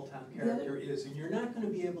what small town character is, and you're not gonna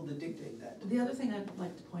be able to dictate that. The other thing I'd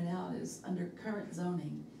like to point out is, under current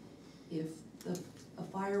zoning, if a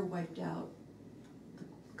fire wiped out the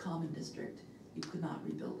common district, you could not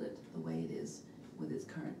rebuild it the way it is with its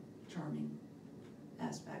current charming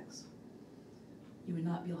aspects. You would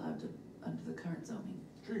not be allowed to, under the current zoning,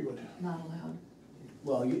 Sure you would. not allowed.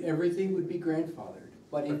 Well, everything would be grandfathered.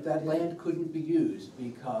 But if that land couldn't be used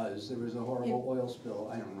because there was a horrible oil spill,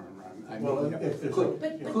 I don't remember, I mean, Well, you know, if there's could, a-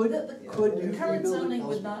 But, but could, the could you current rebuild it zoning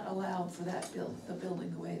would elsewhere? not allow for that the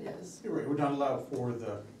building the way it is, You're right, we're not allowed for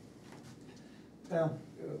the, well,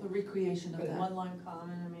 the recreation of But that. one line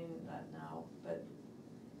common, I mean, not now, but,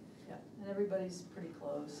 yeah, and everybody's pretty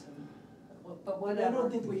close, and, but But whatever. I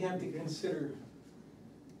don't think we have to consider,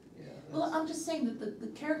 Yeah, Well, that's- I'm just saying that the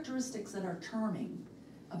characteristics that are charming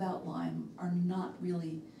about Lyme are not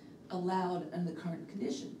really allowed in the current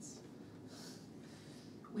conditions.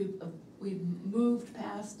 We've moved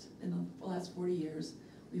past, in the last 40 years,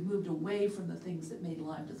 we've moved away from the things that made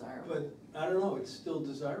Lyme desirable. but I don't know, it's still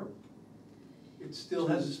desirable. It still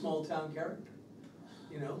has a small town character,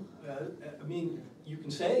 you know? I mean, you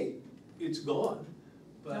can say it's gone,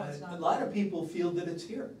 No, but it's not. a lot of people feel that it's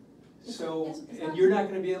here. So, It's and not- you're not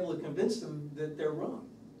gonna be able to convince them that they're wrong,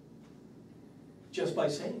 just by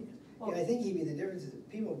saying it. Yeah, I think even the difference is that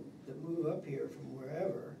people that move up here from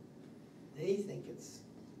wherever, they think it's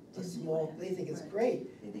a small, Disneyland, they think it's right.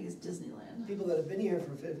 great. They think it's Disneyland. People that have been here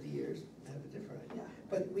for 50 years have a different idea. Yeah.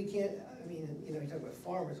 But we can't, I mean, you know, you talk about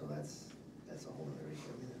farmers, well, that's a whole other issue.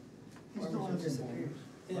 I mean, We the still farmers have have some disappeared.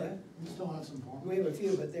 farmers. What? We still have some farmers. We have a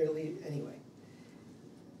few, but they're anyway.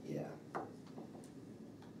 Yeah.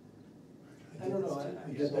 I don't know,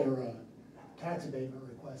 They get their tax abatement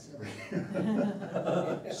requests every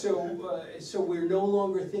year. So we're no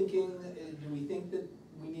longer thinking, do we think that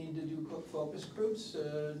we need to do focus groups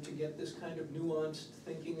to get this kind of nuanced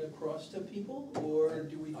thinking across to people? Or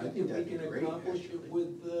do we I think think that we that'd be can great, accomplish actually. it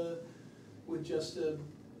with just a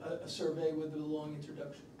survey with a long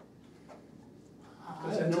introduction? I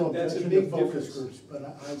have That's no that's a objection to big focus difference. groups,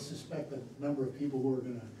 but I suspect the number of people who are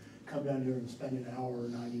gonna come down here and spend an hour or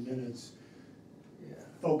 90 minutes Yeah.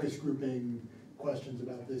 focus grouping questions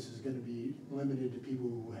about this is gonna be limited to people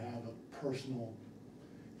who have a personal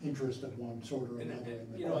interest of one sort or And, another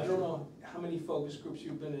in the you know, I question. don't know how many focus groups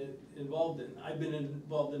you've been involved in. I've been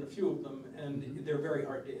involved in a few of them, and Mhm. they're very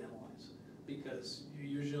hard to analyze, because you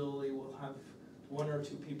usually will have one or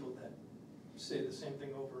two people that say the same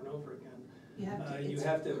thing over and over again. You have to, You it's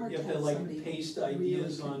have to, hard you have to have like somebody paste really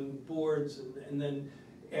ideas can- on boards and then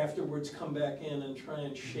afterwards come back in and try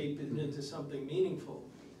and shape it into something meaningful.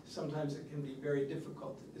 Sometimes it can be very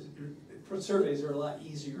difficult. Surveys are a lot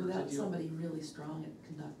easier to deal with. Without somebody really strong at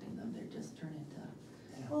conducting them, they're just turn into,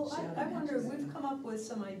 Yeah. Well, shouting I wonder, matches. we've come up with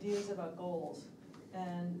some ideas about goals,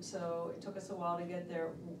 and so it took us a while to get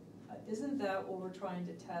there. Isn't that what we're trying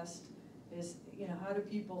to test, is, you know, how do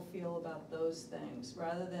people feel about those things,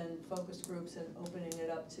 rather than focus groups and opening it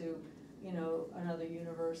up to, you know, another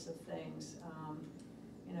universe of things,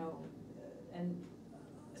 you know, and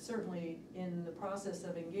certainly in the process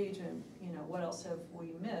of engagement, you know, what else have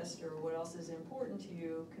we missed, or what else is important to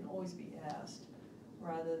you, can always be asked,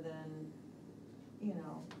 rather than, you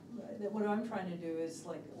know, what I'm trying to do is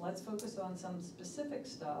like, let's focus on some specific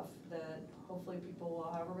stuff that hopefully people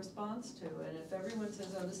will have a response to, and if everyone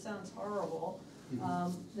says, oh, this sounds horrible,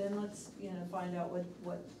 then let's, you know, find out what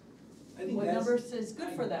I think what that's- number is good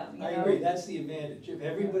for them, you know? I agree, that's the advantage. If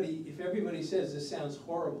everybody says this sounds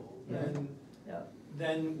horrible, Yeah,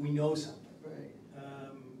 then we know something. Right.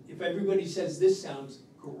 If everybody says this sounds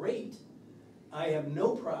great, I have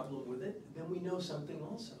no problem with it, then we know something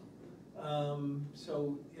also.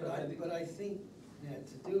 So, you know, But I think, yeah,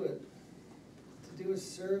 to do a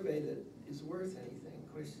survey that is worth anything,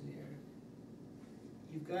 questionnaire,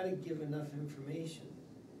 you've gotta give enough information.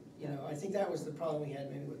 You know, I think that was the problem we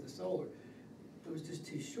had maybe with the solar. It was just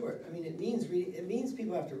too short. I mean, it means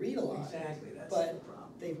people have to read a lot. Exactly, that's the But problem.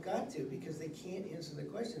 they've got to, because they can't answer the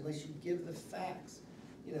question unless you give the facts.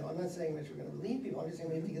 You know, I'm not saying that you're gonna believe people, I'm just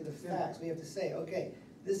saying we have to give the facts. We have to say, okay,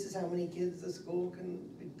 this is how many kids the school can,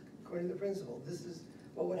 according to the principal, this is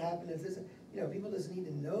what would happen if this, you know, people just need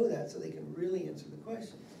to know that so they can really answer the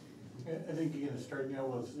question. I think you're gonna start, you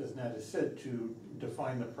know, as Nat has said, to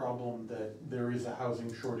define the problem that there is a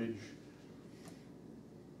housing shortage.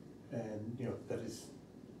 And, you know, that is,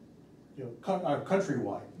 you know,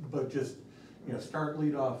 countrywide, but just, you know,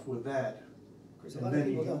 lead off with that. Of course, a And lot of then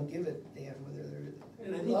you people can- don't give it, damn whether they're.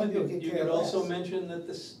 And I a lot of people think you care could also less. mention that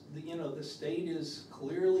you know, the state is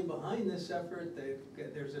clearly behind this effort.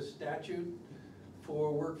 There's a statute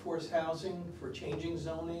for workforce housing, for changing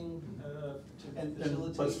zoning, to And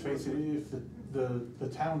facilitate. let's face it, if the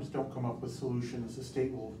towns don't come up with solutions, the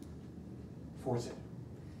state will force it.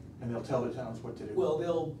 And they'll tell the towns what to do.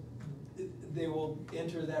 Well, they will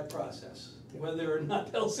enter that process. Whether or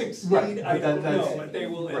not they'll Right, succeed, I but don't know, that's- but they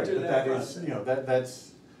will right, enter but that is, process. you know,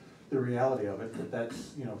 that's the reality of it,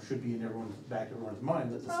 that's, you know, should be in everyone's, back of everyone's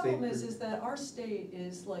mind, that the the state. problem is that our state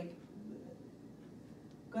is like,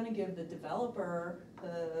 gonna give the developer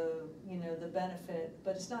the, you know, the benefit,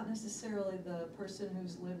 but it's not necessarily the person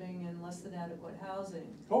who's living in less than adequate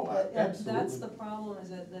housing. Oh, And that's absolutely. the problem, is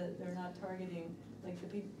that they're not targeting, like, the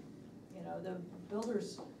people, you know, the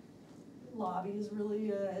builders lobby is really,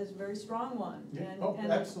 is a very strong one. Yeah. And- Oh,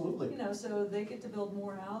 and, absolutely. You know, so they get to build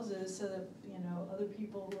more houses so that, you know, other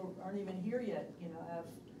people who aren't even here yet, you know, have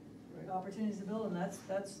Right. opportunities to build, and that's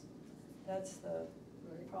the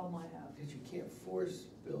Right. problem I have. Because you can't force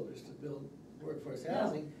builders to build workforce No.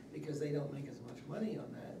 housing, because they don't make as much money on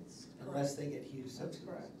that, That's unless correct. they get huge That's subsidies.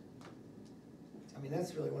 correct. I mean,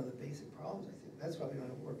 that's really one of the basic problems, I think, that's why we don't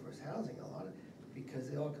have workforce housing a lot, because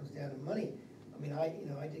it all comes down to money. I mean, I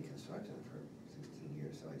did construction for 16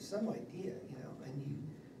 years, so I have some idea, and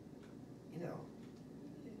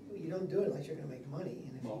you don't do it unless you're gonna make money,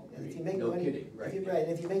 and if you make no money. kidding, right. Right,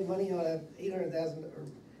 and if you make money on a 800,000,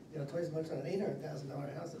 or, twice as much on an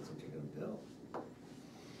 $800,000 house, that's what you're gonna build.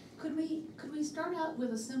 Could we start out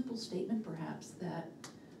with a simple statement perhaps that,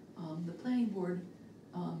 the planning board,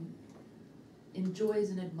 enjoys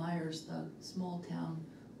and admires the small town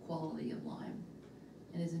quality of Lyme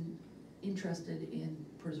and is interested in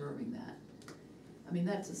preserving that? I mean,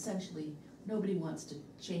 that's essentially, nobody wants to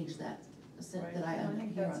change that, Right, that I and I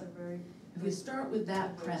think hear that's on. a very. If we start with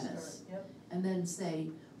that good way to start. premise, Yep, and then say,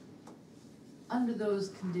 under those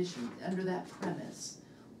conditions, under that premise,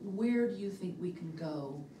 where do you think we can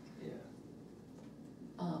go,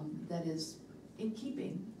 Yeah. that is in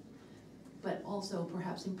keeping, but also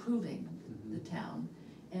perhaps improving the Mhm. town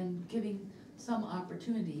and giving some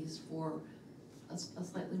opportunities for a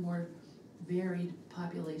slightly more varied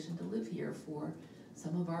population to live here, for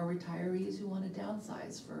some of our retirees who wanna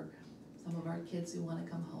downsize, for some of our kids who wanna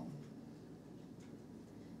come home.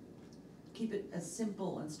 Keep it as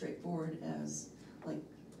simple and straightforward as, like,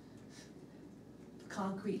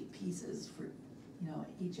 concrete pieces for,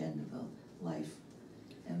 each end of the life.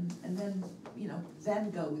 And then,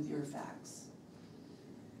 then go with your facts.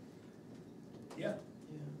 Yeah,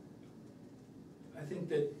 Yeah. I think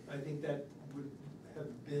that would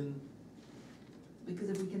have been, Because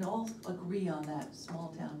if we can all agree on that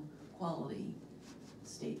small town quality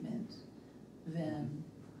statement, then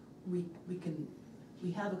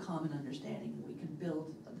we have a common understanding, we can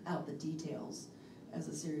build out the details as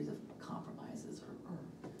a series of compromises or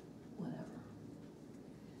whatever.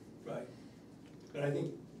 right, but I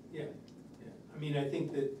think, I mean, I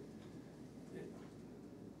think that,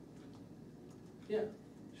 yeah,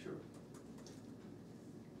 sure.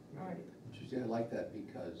 all right. Interesting, I like that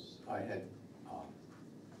because I had,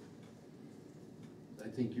 I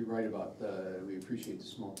think you're right about we appreciate the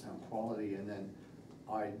small town quality, and then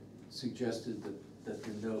I suggested that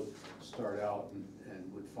the note start out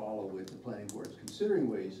and would follow with the planning board's considering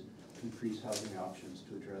ways to increase housing options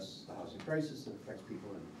to address the housing crisis that affects people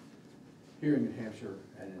here in New Hampshire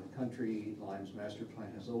and in the country. Lyme's master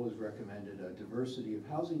plan has always recommended a diversity of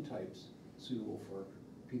housing types suitable for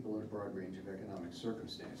people in a broad range of economic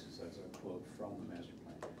circumstances. That's a quote from the master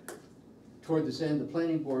plan. Toward this end, the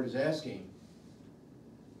planning board is asking,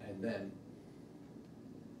 and then,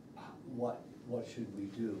 what should we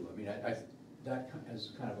do? I mean, that as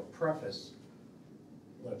kind of a preface,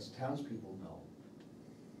 lets townspeople know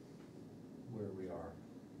where we are.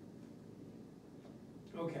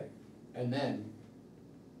 Okay, And then,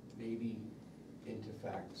 maybe into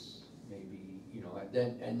facts, maybe,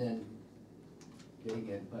 and then getting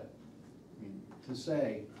in, but, I mean, to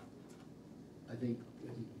say, I think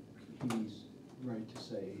he's right to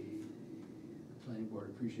say, the planning board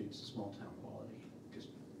appreciates the small town quality, just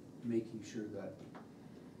making sure that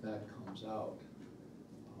comes out.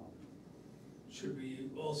 should we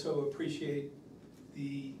also appreciate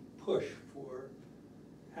the push for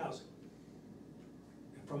housing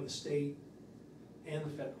from the state and the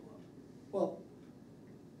federal level? Well,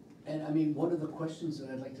 and I mean, one of the questions that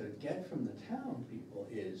I'd like to get from the town people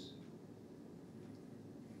is,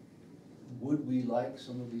 would we like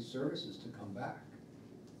some of these services to come back?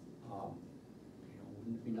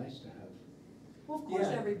 Wouldn't it be nice to have? Well, of course,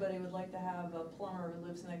 Yeah. everybody would like to have a plumber who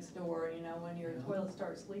lives next door, when your Yeah. toilet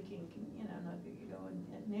starts leaking, not you go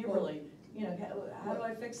and neighborly, how do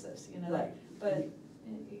I fix this, Right. But,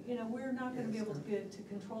 we're not gonna be able to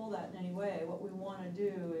control that in any way. What we wanna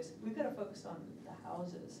do is, we've gotta focus on the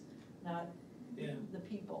houses, not Yeah. the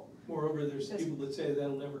people. Moreover, there's Because- people that say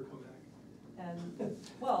that'll never come back. And,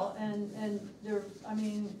 well, and there,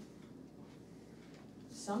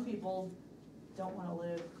 some people don't wanna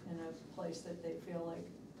live in a place that they feel like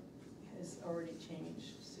has already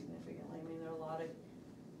changed significantly. I mean, there are a lot of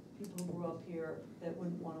people who grew up here that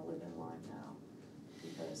wouldn't wanna live in Lyme now,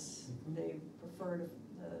 because they prefer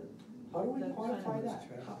the How do we That kind of quantify was that?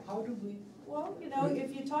 traffic. How do we? Well, you know,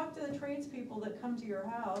 if you talk to the tradespeople that come to your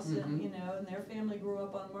house and, you know, and their family grew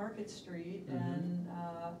up on Market Street and,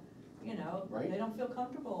 you know, Right. they don't feel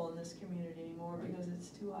comfortable in this community anymore Right. because it's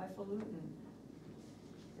too highfalutin.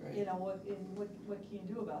 Right. You know, what can you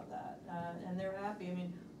do about that? And they're happy, I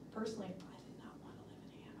mean, personally, I did not wanna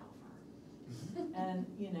live in Hanover. And,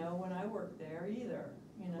 you know, when I worked there either,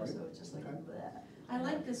 you know, so Right. it's just like, Okay. bleh. I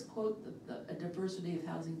like this quote, a diversity of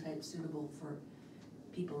housing types suitable for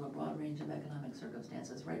people in a broad range of economic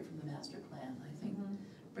circumstances, right from the master plan. I think Mhm.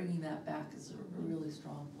 bringing that back is a really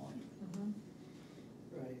strong point. Mhm.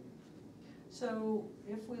 Right. So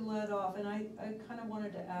if we let off, and I kind of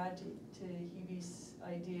wanted to add to Hebe's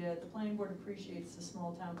idea, the planning board appreciates the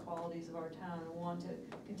small town qualities of our town and want to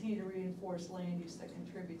continue to reinforce land use that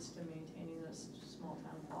contributes to maintaining those small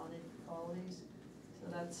town qualities. So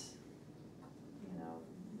that's, you know,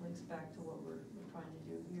 links back to what we're trying to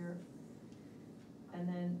do here. And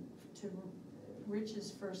then to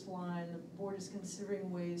Rich's first line, the board is considering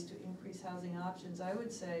ways to increase housing options. I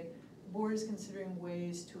would say the board is considering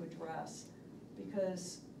ways to address,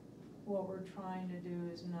 because what we're trying to do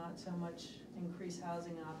is not so much increase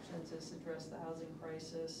housing options as address the housing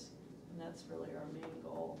crisis, and that's really our main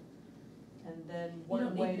goal. And then You one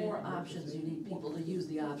don't way need to. more options, you need people to use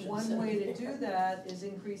the options. One way to do that is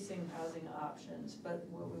increasing housing options, but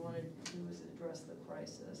what we wanna do is address the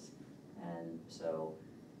crisis. And so,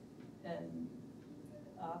 and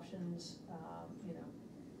options, you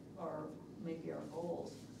know, are maybe our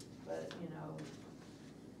goals, but, you know,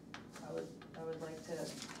 I would like to,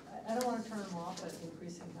 I don't wanna turn them off at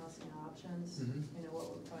increasing housing options. Mhm. You know, what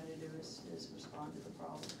we're trying to do is respond to the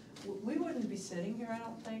problem. We wouldn't be sitting here, I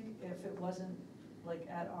don't think, if it wasn't like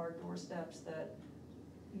at our doorsteps that,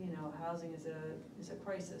 you know, housing is a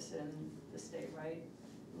crisis in the state, right?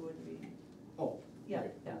 We wouldn't be, Oh. yeah,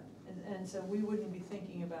 right. yeah, and so we wouldn't be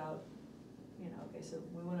thinking about, you know, okay, so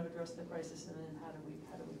we wanna address the crisis and then how do we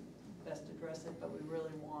best address it, but we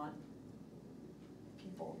really want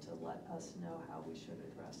people to let us know how we should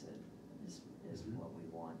address it, is Mhm. what we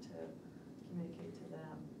want to communicate to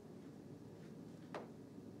them.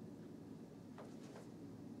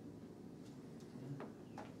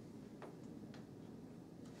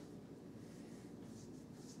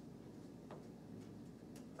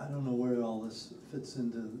 I don't know where all this fits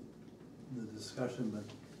into the discussion, but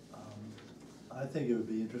I think it would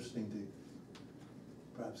be interesting to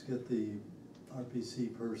perhaps get the RPC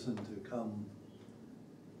person to come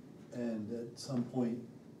and at some point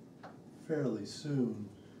fairly soon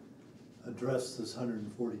address this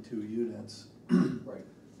 142 units. Right.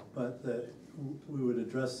 But that we would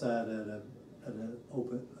address that at an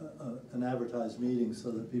open, an advertised meeting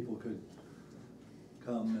so that people could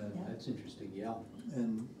come That's interesting, yeah.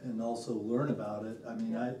 and also learn about it. I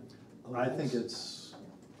mean, I think it's,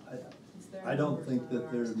 It's their I don't numbers, think not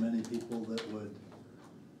that there are ours. many people that would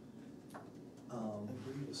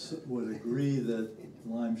agree that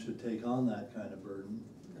Lyme should take on that kind of burden.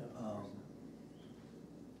 No, of course not.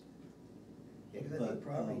 Yeah, cause I but, think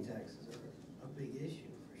property taxes are a big issue,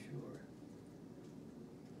 for sure.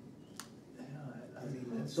 Yeah, I mean,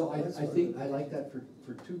 that's. So that's I what- think, I like that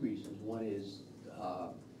for two reasons. One is,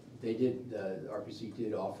 the RPC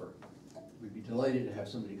did offer, we'd be delighted to have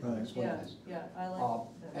somebody come and Right. explain Yeah, this. yeah, I like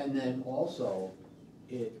that. And then also,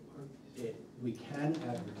 we can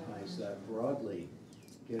advertise that broadly,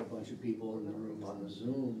 get a bunch of people in the room on the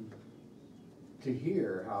Zoom to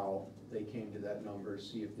hear how they came to that number,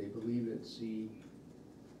 see if they believe it, see,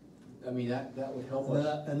 I mean, that would help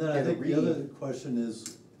us. And then I get a think the other read. question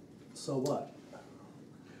is, so what?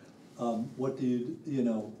 What do you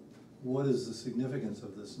know, what is the significance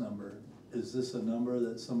of this number? Is this a number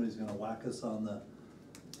that somebody's gonna whack us on the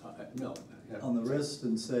No. wrist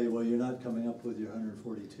and say, well, you're not coming up with your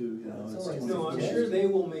 142, you know, It's it's always- 24. No, I'm sure they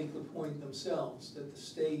will make the point themselves that the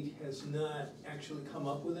state has not actually come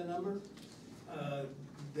up with a number.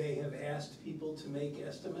 They have asked people to make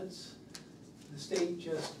estimates. The state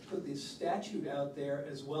just put this statute out there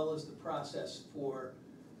as well as the process for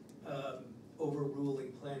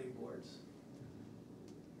overruling planning boards.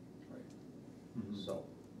 Right. Mhm.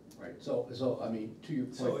 So, I mean, to your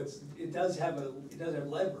point. So it does have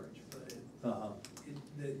leverage, but Uh-huh.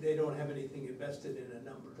 they don't have anything invested in a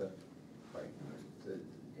number. Right. The-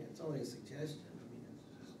 Yeah, it's only a suggestion, I mean,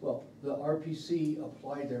 it's. Well, the RPC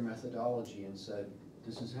applied their methodology and said,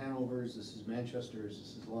 this is Hanover's, this is Manchester's,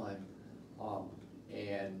 this is Lyme.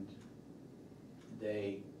 And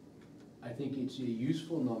I think it's a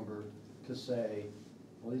useful number to say,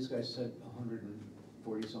 well, these guys said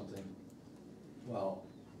 140 something. Well,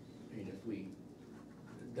 I mean,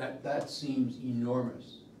 if that seems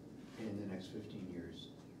enormous. in the next 15 years.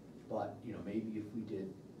 But, you know, maybe if we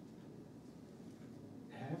did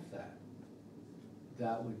half that,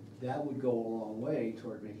 that would go a long way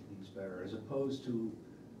toward making things better, as opposed to,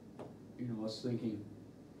 you know, us thinking,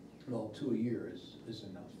 well, 2 a year is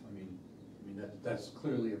enough. I mean, that's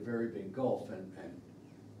clearly a very big gulf, and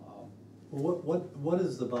Well, what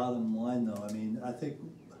is the bottom line, though? I mean, I think,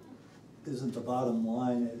 isn't the bottom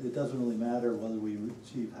line, it doesn't really matter whether we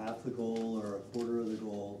achieve half the goal or a quarter of the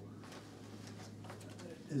goal.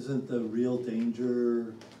 Isn't the real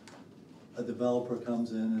danger, a developer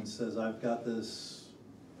comes in and says, I've got this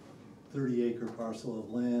 30-acre parcel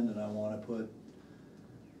of land and I wanna put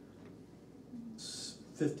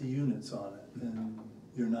 50 units on it, and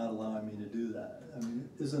you're not allowing me to do that? I mean,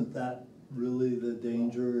 isn't that really the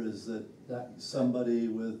danger, is that somebody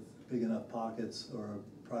with big enough pockets or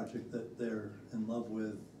a project that they're in love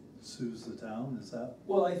with sues the town? Is that?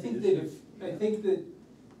 Well, I think that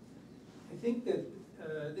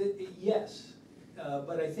yes,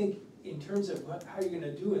 but I think in terms of how you're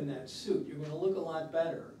gonna do in that suit, you're gonna look a lot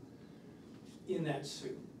better in that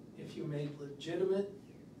suit if you make legitimate,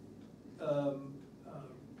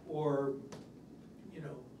 or, you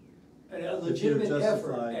know, a legitimate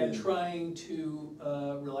effort at trying to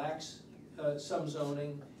relax some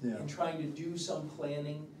zoning, Yeah. and trying to do some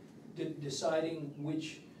planning, deciding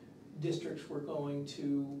which districts we're going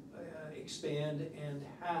to expand and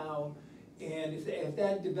how. And if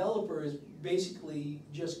that developer has basically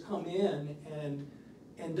just come in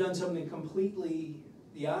and done something completely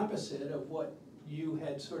the opposite of what you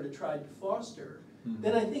had sort of tried to foster,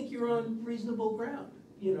 then I think you're on reasonable ground,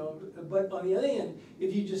 you know. But on the other hand,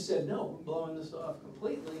 if you just said, no, we're blowing this off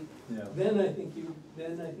completely, Yeah. then I think you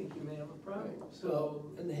may have a problem, so. So,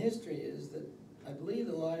 and the history is that, I believe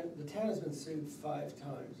the town has been sued 5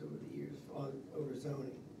 times over the years over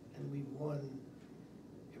zoning, and we've won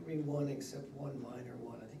every one except one minor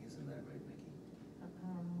one, I think, isn't that right,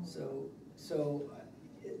 Mickey? So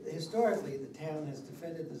historically, the town has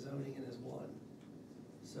defended the zoning and has won,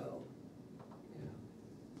 so, yeah.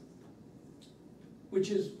 Which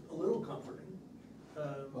is a little comforting.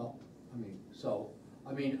 well,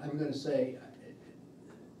 I'm gonna say,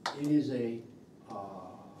 it is I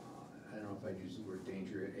don't know if I'd use the word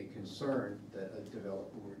danger, a concern that a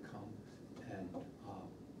developer would come and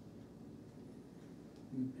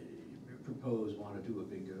want to do a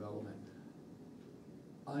big development.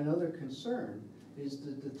 Another concern is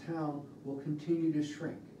that the town will continue to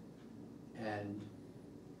shrink, and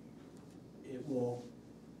it will,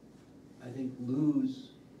 I think, lose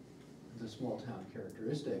the small town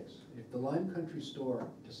characteristics. If the Lyme Country Store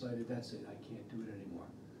decided, that's it, I can't do it anymore,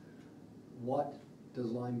 what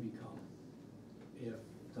does Lyme become? If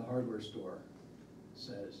the hardware store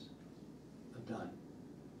says, I'm done,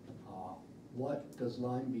 what does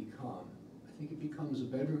Lyme become? I think it becomes a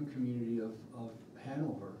bedroom community of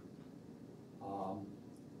Hanover.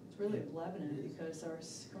 It's really Lebanon, because our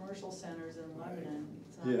commercial center's in Lebanon,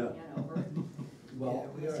 it's not Yeah. Hanover. Well,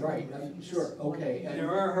 Yeah, we are. right, sure, okay. And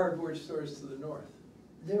there are hardware stores to the north.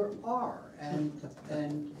 There are, and That's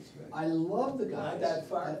right. I love the Not guys that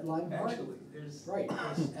far, at Lyme Hardware. actually, there's. Right,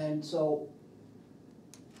 and so,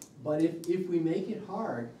 but if we make it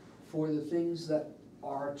hard for the things that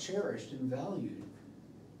are cherished and valued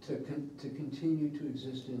to continue to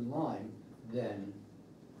exist in Lyme, then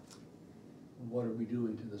what are we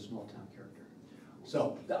doing to the small town character?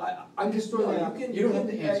 So, I'm just throwing that out, you don't have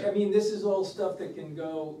to answer. I mean, this is all stuff that can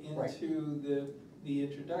go Right. into the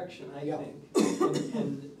introduction, I Yeah.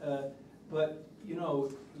 think. But, you know,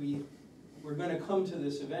 we're gonna come to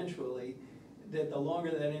this eventually, that the longer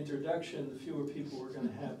that introduction, the fewer people we're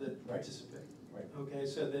gonna have that Right. participate. Right. Okay,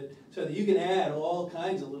 so that you can add all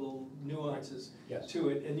kinds of little nuances Yes. to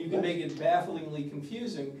it, and you can make it bafflingly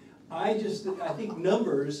confusing. I think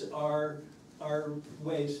numbers are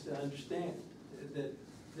ways to understand that,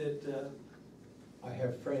 I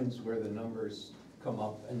have friends where the numbers come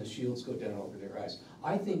up and the shields go down over their eyes.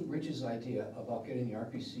 I think Rich's idea about getting the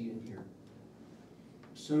RPC in here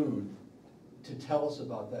soon to tell us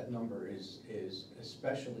about that number is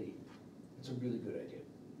especially, it's a really good idea.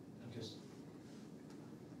 Just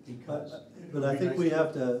because. But I think we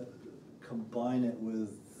have to combine it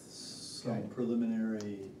with some Okay.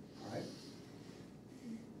 preliminary, All right,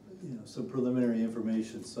 some preliminary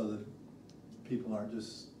information, so that people aren't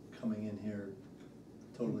just coming in here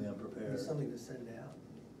totally unprepared. There's something to send out.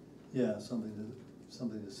 Yeah, something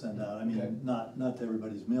to send out. I Okay. mean, not to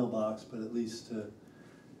everybody's mailbox, but at least to,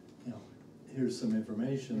 here's some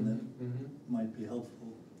information that Mhm. might be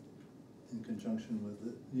helpful in conjunction with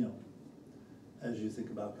it, as you think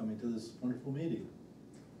about coming to this wonderful meeting.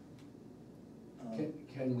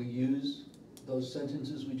 Can we use those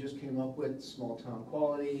sentences we just came up with, small town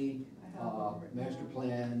quality, I have them written master down.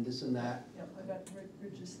 plan, this and that? Yep, I got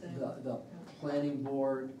Rich's thing. The planning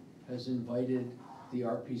board has invited the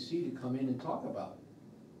RPC to come in and talk about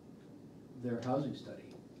their housing study.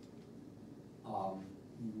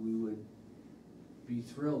 We would be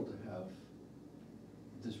thrilled to have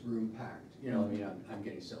this room packed, you know, I mean, I'm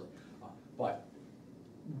getting silly. But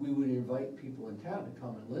we would invite people in town to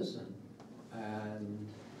come and listen, and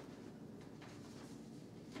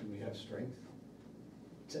do we have strength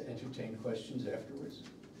to entertain questions afterwards?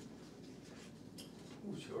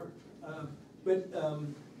 Oh, sure.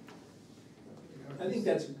 I think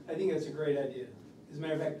that's a great idea. As a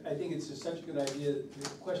matter of fact, I think it's just such a good idea. The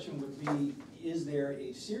question would be, is there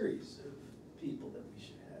a series of people that we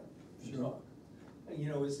should have Sure. talk? You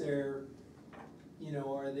know, is there, you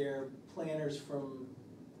know, are there planners from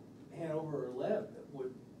Hanover or Lev that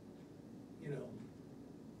would, you know,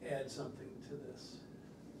 add something to this?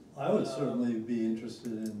 I would certainly be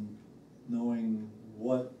interested in knowing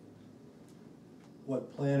what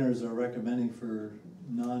planners are recommending for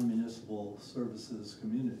non-municipal services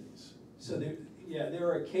communities. So there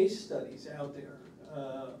are case studies out there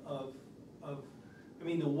of, I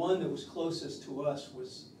mean, the one that was closest to us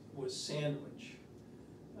was Sandwich,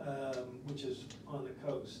 which is on the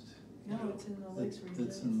coast. No, it's in the Lakes region.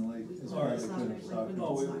 It's in the lake. It's All right. right, good It's soccer. not-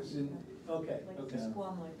 Oh, it was in, okay, Like okay. the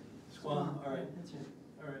Squam Lake. Squam, all right. That's right.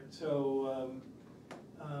 All right, so,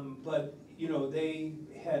 but, you know, they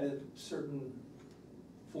had a certain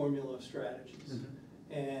formula of strategies.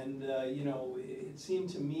 And, you know, it seemed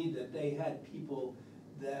to me that they had people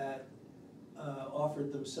that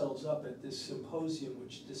offered themselves up at this symposium,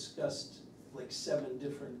 which discussed like 7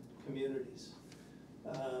 different communities.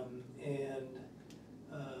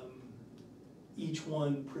 Each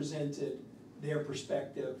one presented their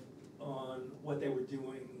perspective on what they were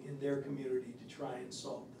doing in their community to try and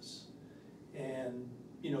solve this. And,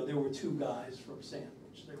 you know, there were 2 guys from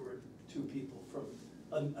Sandwich, there were 2 people from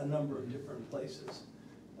a number of different places.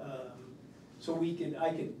 So I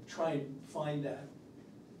could try and find that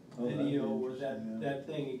Oh, that'd be video or interesting, yeah. that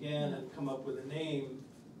thing again and come up with a name.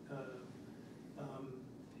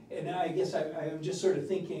 And I guess I'm just sort of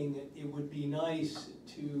thinking it would be nice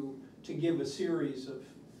to give a series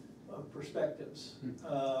of perspectives.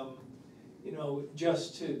 You know,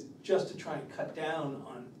 just to try and cut down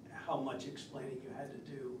on how much explaining you had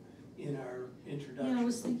to do in our introduction. Yeah, I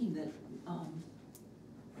was thinking that,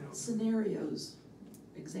 You know, scenarios,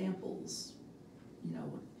 examples, you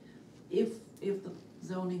know, if the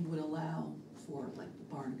zoning would allow for like the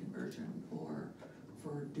barn conversion or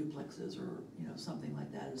for duplexes or, you know, something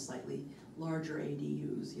like that, or slightly larger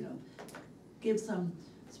ADUs, you know, give some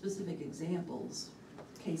specific examples,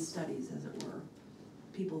 case studies as it were.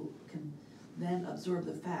 People can then absorb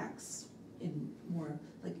the facts in more,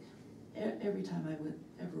 like, every time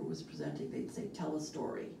ever was presenting, they'd say, tell a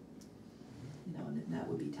story. You know, and that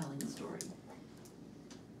would be telling a story.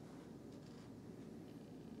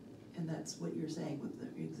 And that's what you're saying with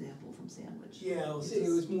the example from Sandwich. yeah, well, see, it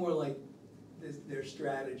was more like their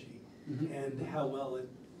strategy and how well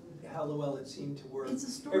it seemed to work. It's a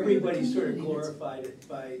story of a Everybody sort of community. It's- glorified it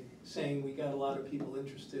by saying, we got a lot of people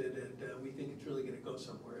interested and we think it's really gonna go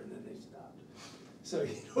somewhere, and then they stopped. So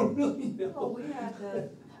you don't really know. Well, we had the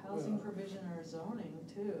housing provision or zoning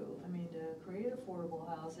too, I mean, to create affordable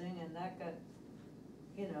housing, and that got,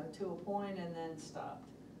 you know, to a point and then stopped.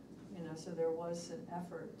 You know, so there was an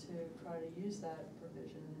effort to try to use that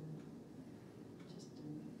provision and just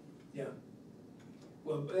didn't. Yeah.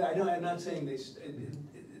 Well, but I'm not saying they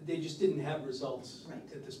just didn't have results Right.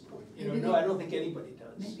 at this point. You know, Maybe no, they- I don't think anybody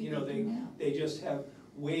does. maybe You know, they do now. they just have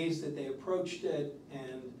ways that they approached it,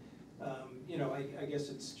 and, you know, I guess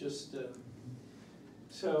it's just,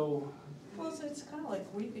 so. Well, so it's kind of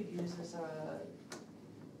like we could use as a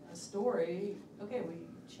story, okay, we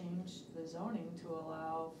changed the zoning to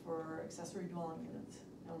allow for accessory dwelling units,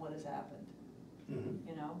 and what has happened,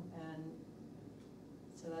 you know, and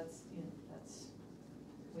so that's, you know,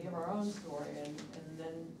 we have our own story, and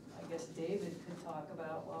then I guess David could talk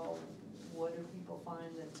about, well, what do people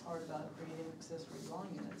find that's hard about creating accessory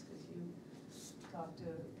dwelling units, cause you talk to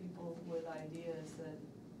people with ideas that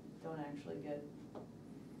don't actually get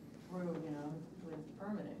through, you know, with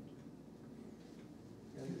permitting.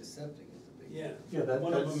 I think the septic is the big. Yeah. Yeah,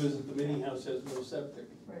 One of them that's- is that the mini house has no septic.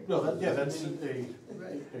 Right. No, yeah, that's Right.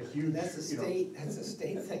 a huge, That's a you know.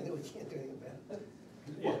 state thing that we can't do anything about.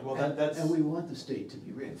 Yeah, well, that's. And we want the state to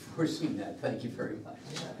be reinforcing that, thank you very much.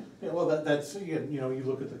 Yeah, well, that's, again, you know, you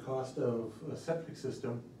look at the cost of a septic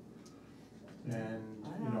system, and,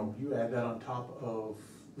 you know, you add that on top of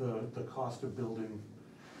the cost of building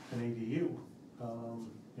an ADU.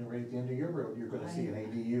 You know, right at the end of your road, you're gonna see an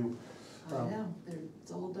ADU. I know,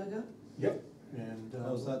 it's all dug up. Yep, and.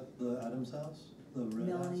 Oh, is that the Adams house, the red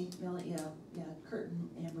house? Melanie, yeah, Kurt and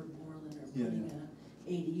Amber Borland are Yeah, putting yeah. an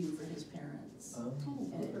ADU for his parents. Oh.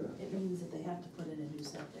 And it means that they have to put in a new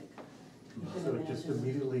septic. You can So it just imagine a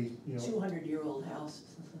immediately, you know. 200-year-old house,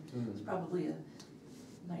 Mm. it's probably a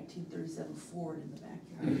 1937 Ford in the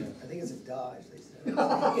backyard. I think it's a Dodge, they said.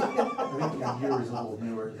 I think your year is a little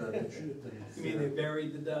newer than it should. You mean they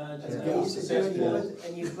buried the Dodge? That's and what they now used it's to do, successful?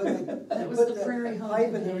 and you put the, That you was put the Prairie Home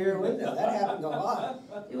pipe in the rear Companion. window, that happened a lot.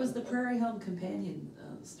 It was the Prairie Home Companion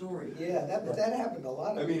story. Yeah, but that happened a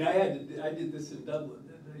lot. I mean, I did this in Dublin.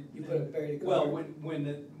 You put a buried car. Well,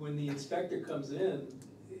 when the inspector comes in,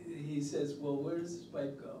 he says, well, where does this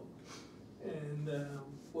pipe go? And,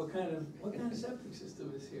 what kind of septic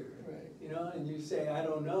system is here? Right. You know, and you say, I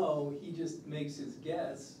don't know, he just makes his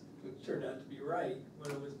guess, which turned out to be right,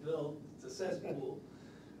 when it was built, it's a cesspool.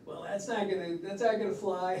 Well, that's not gonna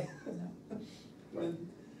fly. And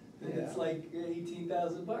it's Yeah. like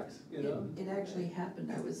 $18,000, you know? It actually happened,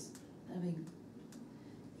 I was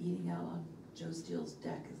eating out on Joe Steele's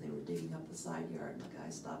deck as they were digging up the side yard, and the guy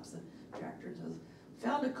stops the tractor and says,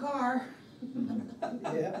 "Found a car."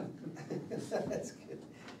 Yeah, that's good.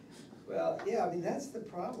 Well, yeah, I mean, that's the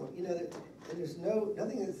problem, you know, that, and there's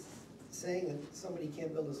nothing that's saying that somebody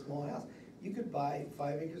can't build a small house. You could buy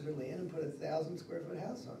 5 acres of land and put 1,000 square foot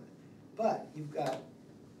house on it. But you've got,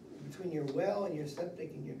 between your well and your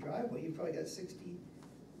septic and your driveway, you've probably got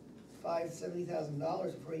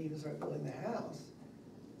 $65,000-$70,000 before you even start building the house.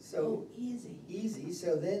 So. Oh, easy. Easy,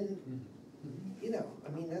 so then, you know, I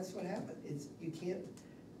mean, that's what happened. It's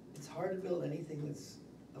hard to build anything that's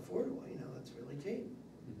affordable, you know, that's really cheap.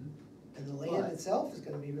 And the land But- itself is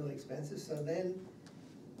gonna be really expensive, so then,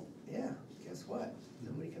 yeah, guess what?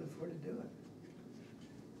 Nobody can afford to do it.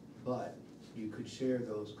 But you could share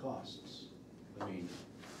those costs. I mean,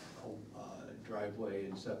 driveway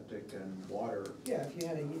and septic and water, Yeah, if you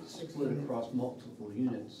had a 6 split unit. across multiple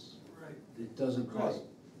units. Right. It doesn't cost Right.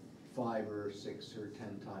 5 or 6 or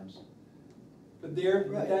 10 times. But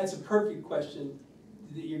Right. that's a perfect question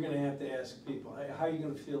that you're gonna have to ask people. How are you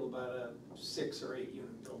gonna feel about a 6 or 8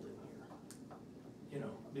 unit building here? You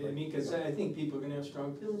know, I mean, cause I think people are gonna have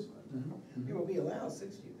strong feelings about it. Yeah, well, we allow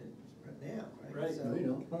 6 units right now, right? Right. So- No, you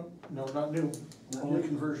don't. Well, no, not new, Not only new.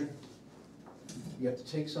 conversion. You have to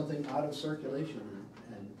take something out of circulation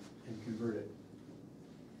and convert it.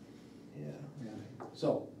 Yeah. Yeah.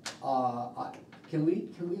 So, can we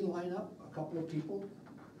line up a couple of people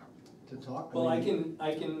to talk? Well, I mean,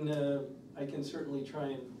 can certainly try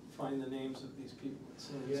and find the names of these people at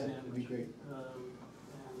Yeah, Sandwich. that'd be great.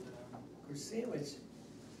 Of course, Sandwich,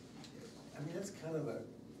 I mean, that's kind of a.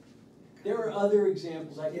 There are other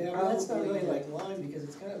examples I can Yeah, probably. well, that's not really like Lyme, because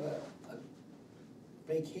it's kind of a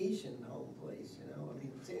vacation home place, you know, I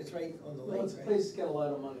mean, it's right on the lake, Well, it's a right? place that's got a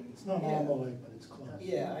lot of money. It's not Yeah. on the lake, but it's close.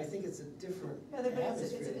 Yeah, I think it's a different Yeah, but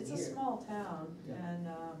atmosphere than it's here. a small town, Yeah.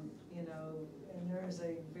 and, you know, and there is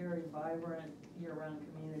a very vibrant year-round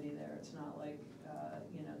community there. It's not like,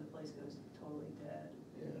 you know, the place goes totally dead.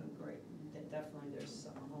 Yeah. Great, definitely there's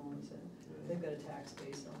summer homes, and they've got a tax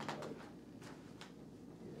base on the lake.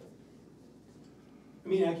 I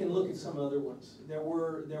mean, I can look at some other ones. There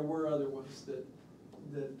were other ones that.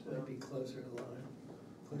 Might be closer to Lyme,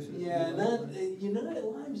 closer to. Yeah,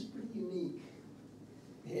 Lyme. Lyme's pretty unique.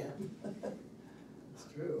 Yeah. It's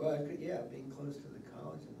true, well, being close to the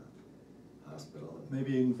college and the hospital. and-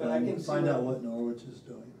 Maybe you But I can can see find out what- what Norwich is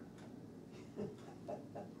doing.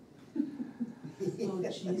 Oh,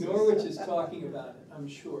 Jesus. Norwich is talking about it, I'm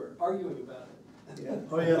sure, arguing about it. Yeah.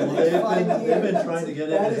 Oh, yeah, well, Next 5 they've been years. trying to get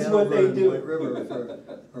That into is what Hanover they and do. White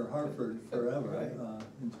River or Hartford forever, Right.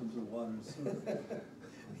 in terms of water and sewer.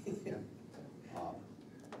 Yeah. Oh,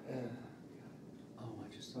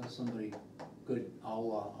 I just saw somebody, good,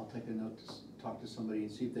 I'll take a note to talk to somebody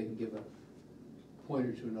and see if they can give a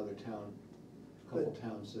pointer to another town, a couple Good.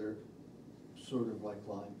 towns that are sort of like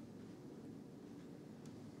Lyme.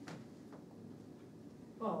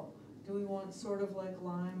 Well, do we want sort of like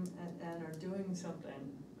Lyme and are doing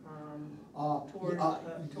something, toward,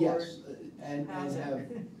 Yes, and housing?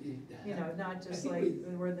 have. you know, not just I like, think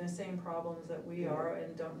we're in the same problems that we are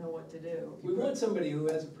and don't know what to do. We want somebody who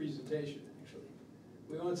has a presentation, actually.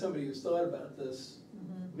 We want somebody who's thought about this,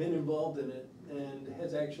 Mhm. been involved in it, and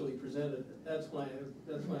has actually presented it. That's why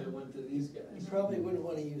I went to these You guys. probably wouldn't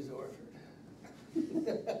wanna use Orford.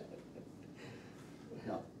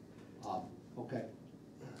 No, okay.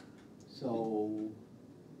 So,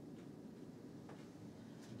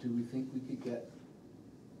 do we think we could get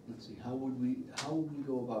let's see, how would we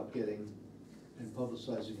go about getting and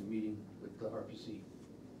publicizing a meeting with the RPC?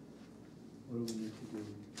 What do we need to do?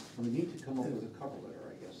 We need to come up with a cover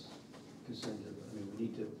letter, I guess, to send to, we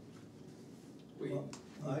need to. Well,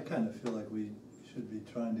 I kind of feel like we should be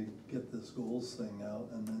trying to get this goals thing out,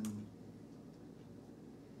 and then,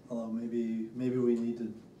 although maybe we need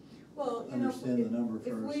to Well, understand the number if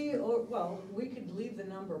first. we could leave the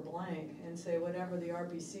number blank and say whatever the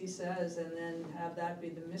RPC says, and then have that be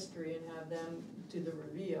the mystery and have them do the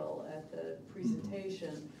reveal at the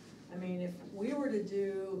presentation. I mean, if we were to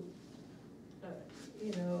do,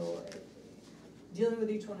 dealing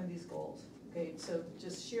with each one of these goals, okay, so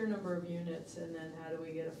just sheer number of units, and then how do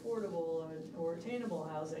we get affordable or attainable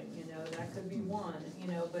housing, that could be one,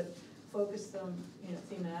 but focus them,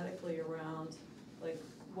 thematically around, like,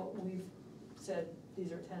 what we've said,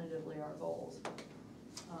 these are tentatively our goals.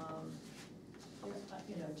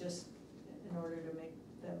 Just in order to make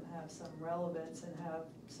them have some relevance and have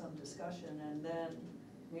some discussion, and then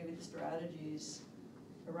maybe the strategies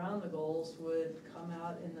around the goals would come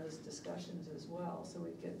out in those discussions as well, so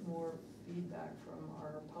we'd get more feedback from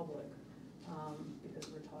our public, because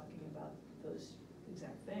we're talking about those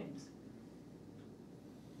exact things.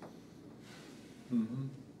 Mhm.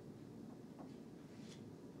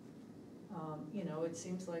 It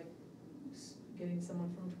seems like getting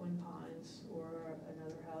someone from Twin Pines or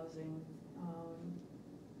another housing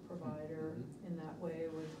provider in that way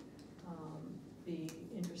would be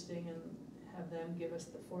interesting, and have them give us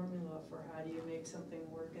the formula for how do you make something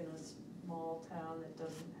work in a small town that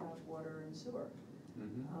doesn't have water and sewer.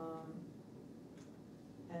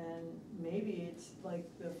 And maybe it's like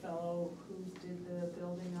the fellow who did the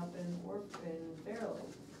building up in Fairleigh.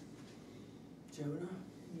 Jonah?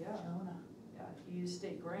 Yeah. Jonah. Yeah, he used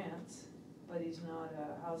state grants, but he's not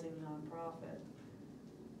a housing nonprofit.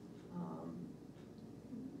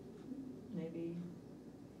 Maybe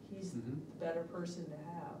he's the better person to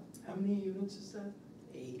have. How many units is that?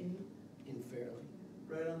 8 in Fairleigh.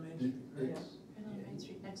 Right on Main Street, right? Yeah. Right on Main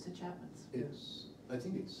Street, next to Chapman's. I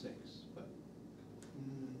think it's 6, but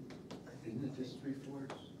I think isn't it just 3/4?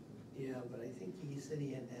 Yeah, but I think he said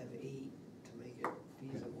he had to have 8 to make it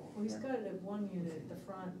feasible. Well, he's got it at one unit at the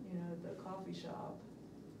front, the coffee shop.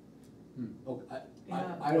 Okay,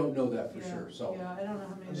 Yeah. I don't know that for Yeah, sure, so. Yeah, I don't know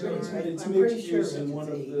how many So there it's, are. it's I'm pretty mixed sure use, if and one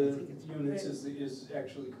it's of 8, the I think it's units right. is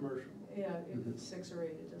actually commercial. Yeah, if it's 6 or 8,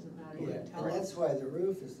 it doesn't matter, you Yeah, can tell and us. that's why the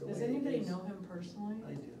roof is the way it Does is. anybody know him personally?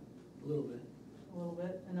 I do, a little bit. A little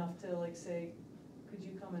bit, enough to like say, could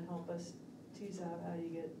you come and help us tease out how you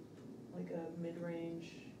get like a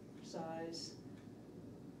mid-range size?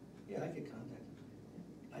 Yeah, I could contact him.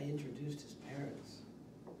 I introduced his parents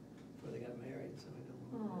before they got married, so I know.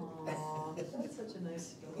 Aw, that's such a nice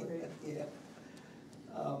story. Yeah.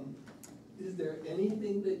 Is there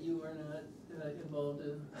anything that you are not involved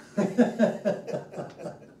in?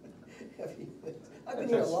 I've been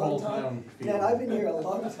here a That long small time. town Nat, feel. I've been here a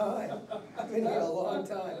long time. I've been here a long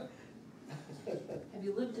time. Have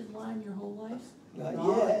you lived in Lyme your whole life?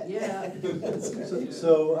 Not yet. Yeah.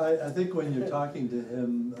 So I think when you're talking to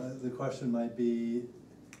him, the question might be,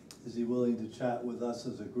 is he willing to chat with us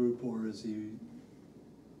as a group, or does he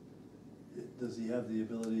have the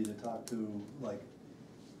ability to talk to like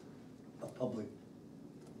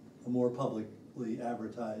a more publicly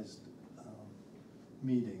advertised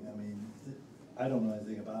meeting? I mean, I don't know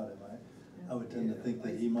anything about him. I would tend to Yeah, think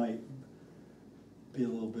that he might be a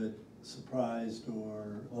little bit surprised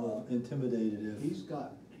or intimidated if. He's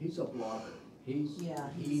a blogger, Yeah,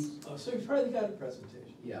 Oh, so you've probably got a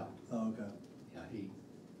presentation. yeah, Oh, okay. yeah, he'd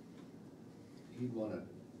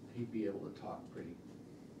be able to talk pretty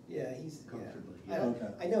Yeah, he's, comfortably. yeah. I don't,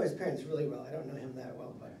 Okay. I know his parents really well. I don't know him that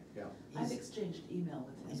well, but Yeah, I've he's, exchanged email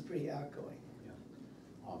with he's him. pretty outgoing. yeah.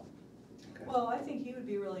 Okay. Well, I think he would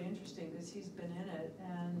be really interesting, because he's been in it,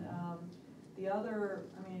 and the other,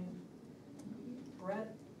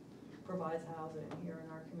 Brett provides housing here in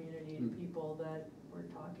our community to people that we're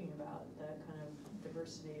talking about, that kind of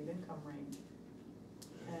diversity of income range.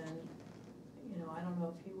 And, I don't know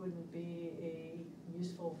if he wouldn't be a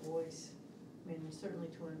useful voice, certainly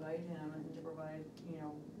to invite him and to provide,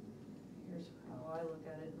 here's how I look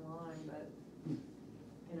at it in Lyme, but,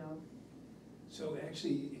 So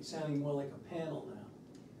actually, it's sounding more like a panel now.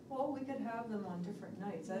 well, we could have them on different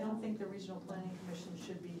nights. I don't think the Regional Planning Commission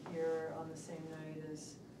should be here on the same night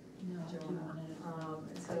as No, I do Jonah. want it.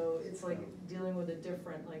 And so it's like dealing with a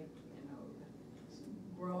different,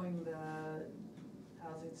 growing the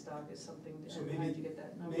housing stock is something, So and how'd you get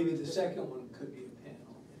that number? Maybe the second one could be a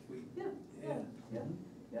panel, if we. Yeah.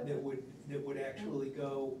 That would actually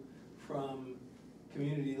go from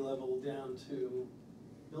community level down to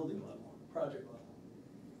building level, project level.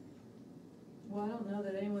 Well, I don't know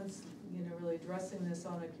that anyone's, really addressing this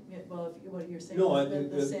on well, if, what you're saying, No, I the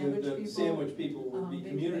think sandwich people. the sandwich people would be be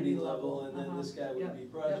community level, and then uh-huh. this guy would Yep, be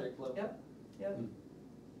yep, project level. Yep,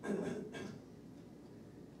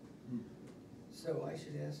 So I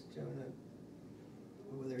should ask Jonah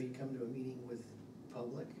whether he come to a meeting with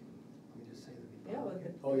public? Let me just say that. yeah, with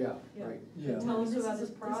the. Oh, yeah, Yeah. right. Yeah. Tell us This about is his This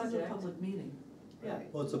is a project. public meeting. Yeah.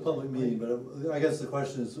 Well, it's a public meeting, but I guess the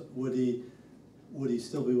question is, would he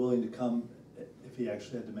still be willing to come if he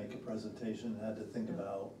actually had to make a presentation, and had to think Yeah.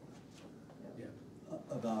 about Yeah.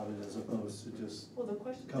 it as opposed to just Well, the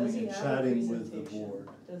question, does coming he and have a chatting with the presentation? board?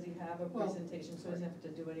 Does he have a Well, presentation, so he doesn't have to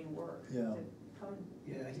do any work? Yeah. to come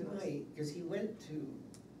Yeah, he to us? might, because he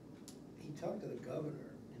talked to the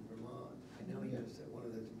governor in Vermont. I know he was at one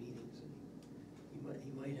of those meetings, and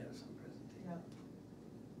he might have some presentation. Yeah,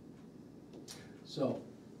 So,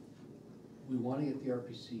 we wanna get the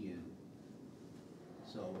RPC in,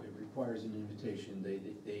 so it requires an invitation, they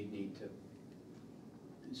need to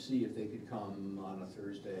see if they could come on a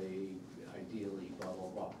Thursday, ideally, blah, blah,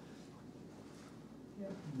 blah. yeah.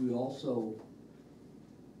 We also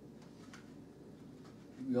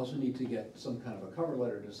need to get some kind of a cover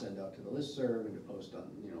letter to send out to the listserv and to post on,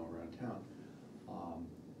 around town.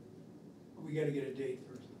 We gotta get a date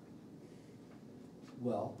first.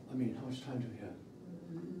 Well, I mean, how much time do we have?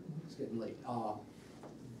 It's getting late.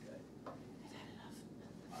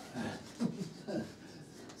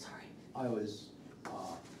 Sorry.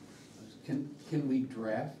 Can we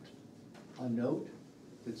draft a note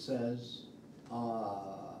that says,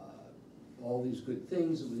 all these good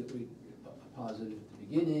things that we posited at the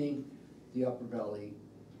beginning, the Upper Valley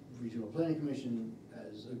Regional Planning Commission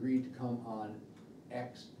has agreed to come on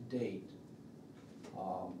X date,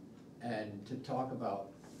 and to talk about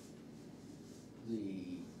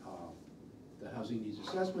the housing needs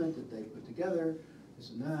assessment that they put together,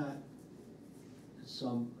 this and that,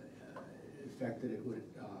 some effect that it would,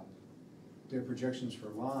 their projections for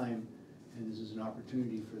Lyme, and this is an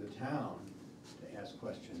opportunity for the town to ask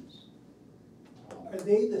questions. Are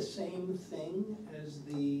they the same thing as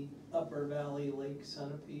the Upper Valley Lake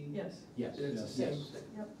Centipede? Yes, Yes, It's the same yes, thing.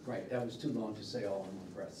 yep. right, that was too long to say all in one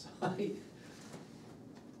breath, sorry.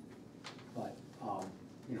 But,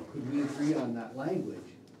 could we agree on that language,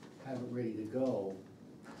 have it ready to go,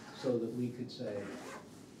 so that we could say,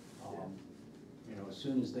 as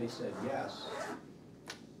soon as they said yes,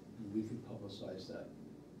 we could publicize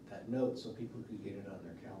that note so people could get it on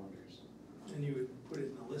their calendars. And you would put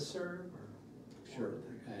it in the listserv, or? Sure. Or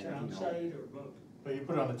And, the town site, or both? But you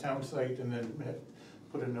put it on the town site and then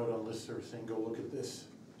put a note on listserv saying, go look at this.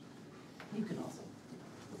 You can also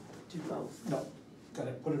do both. No,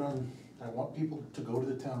 gotta put it on, I want people to go to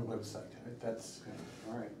the town website. That's, Okay,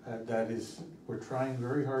 all right. that is, we're trying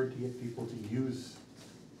very hard to get people to use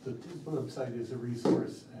the website as a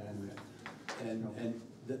resource, and And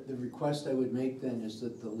the request I would make then is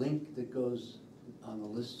that the link that goes on the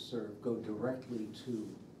listserv go directly to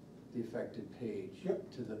the affected page.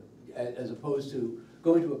 Yep. To the, as opposed to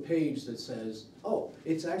going to a page that says, oh,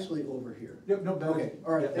 it's actually over here. Yep, no, that, Okay,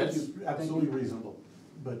 all right, yeah, thank that's you. Thank absolutely you. reasonable,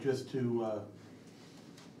 but just to,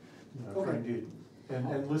 Okay. trying to, and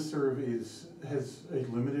listserv has a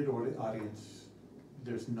limited audience.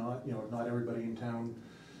 There's not, not everybody in town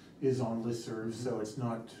is on listserv, so it's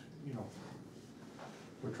not,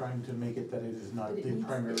 we're trying to make it that it is not But the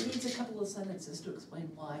primary. it needs a couple of sentences to explain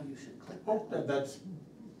why you should click Oh, that. that's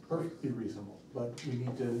perfectly reasonable, but we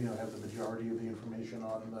need to, have the majority of the information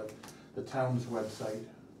on the town's website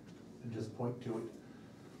and just point to it.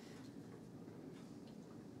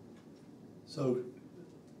 So,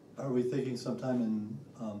 are we thinking sometime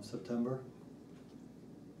in September?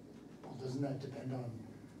 Well, doesn't that depend on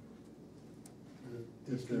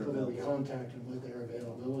these If they're people that we available. contact and what their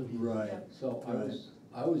availability is? Right. So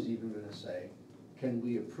I was even gonna say, can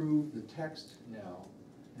we approve the text now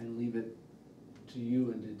and leave it to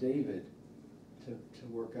you and to David to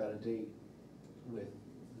work out a date with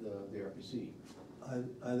the RPC?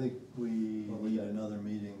 I think we What was need that? another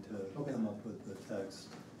meeting to Okay. come up with the text.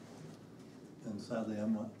 And sadly,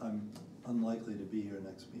 I'm unlikely to be here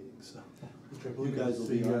next meeting, so. Which I believe guys is will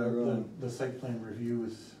be on your own. the site plan review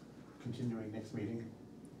is continuing next meeting.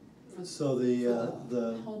 So the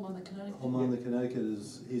Home on the Connecticut. Home on the Connecticut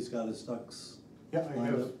he's got his ducks Yeah, I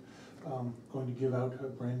lined have, up. going to give out a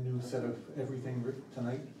brand new set of everything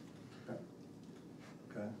tonight.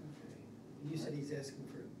 Okay. You said he's asking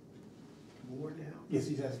for more now? Yes,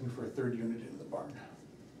 he's asking for a third unit in the barn.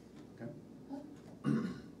 Okay.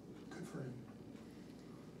 Good for him.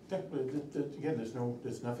 Yeah, but again,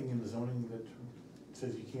 there's nothing in the zoning that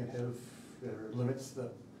says you can't have or limits the,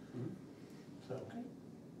 so.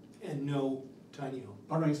 And no tiny home.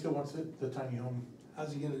 Oh, no, he still wants it, the tiny home.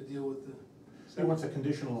 How's he gonna deal with the? He wants a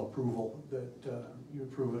conditional approval, that you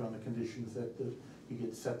approve it on the conditions that he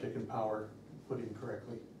gets septic and power put in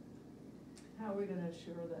correctly. How are we gonna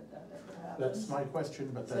assure that that ever happens? That's my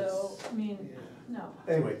question, but that's, So, I mean, Yeah. no.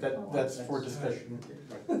 anyway, that's for discussion.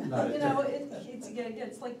 not a- You know,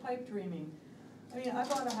 it's like pipe dreaming. I mean, I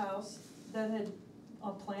bought a house that had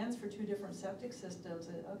plans for 2 different septic systems,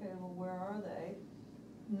 and, okay, well, where are they?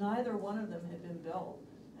 Neither one of them had been built,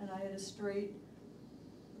 and I had a straight,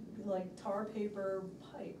 like, tar paper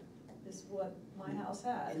pipe, is what my house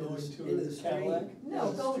had. Into Going the- to into a the street. Cadillac? No,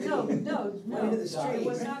 Into the no, street. no, Into the street. it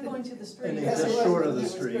was not going to the street. And it Yes, just it was, short of it the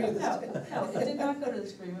was street. going to the No, it did not go to the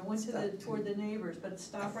stream, it went to the, toward the neighbors, but it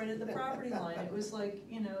stopped right at the property line, it was like,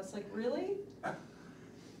 you know, it's like, really?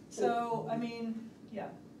 So, I mean, yeah,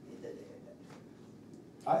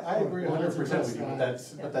 I agree 100% with you, Yeah.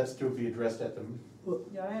 but that's to be addressed at them. Well,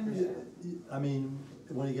 yeah, I understand. I mean,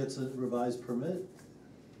 when he gets a revised permit,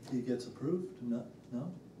 he gets approved, no?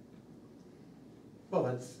 Well,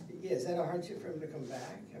 that's, Yeah, is that a hardship for him to come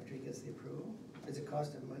back after he gets the approval? Does it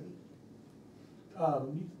cost him money?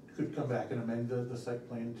 you could come back and amend the site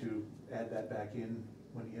plan to add that back in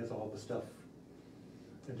when he has all the stuff.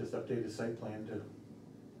 And just update his site plan to,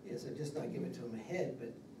 Yeah, so just not give it to him ahead,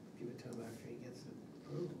 but give it to him after he gets it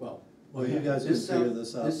approved. Well, Well, you guys can This figure sound-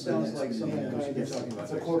 this out. this for the sounds next like meeting. something Yeah, we should be it's- talking about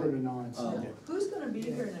It's a next quarter to time. 9, so. Um, Who's gonna be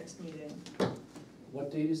here next meeting?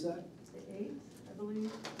 What date is that? The 8th, I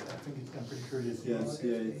believe? I think it's, I'm pretty sure it is. Yeah, it's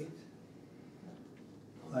the August 8th.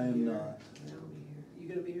 8th. I am Here. not. I'll be here. You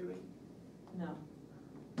gonna be here, Ray? No.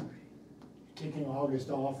 Taking August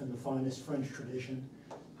off in the finest French tradition.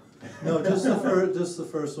 No, just the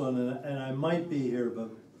first one, and I might be here, but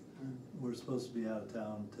we're supposed to be out of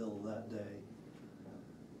town till that day.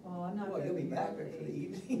 Well, I'm not Well, gonna you'll be be here back on the right for the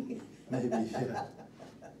 8th, evening. Maybe, yeah.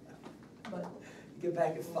 but, You get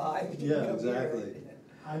back at 5. you Yeah, come here, exactly. right?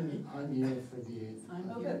 I'm here for the 8th. oh,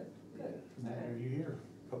 I'm good, here. good. Matt, are you here?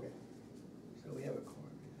 Okay. So we have a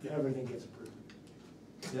quorum. Everything gets approved.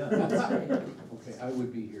 Yeah. Okay, I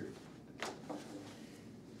would be here.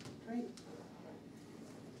 Great.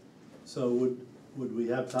 So would we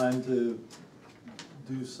have time to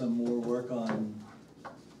do some more work on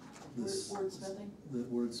this? Wordsmithing? The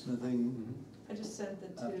wordsmithing? I just sent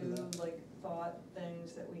the After 2, that. like, thought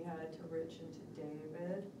things that we had to Rich and to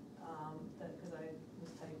David, cause I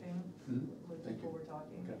was typing Mhm. when Thank people you. were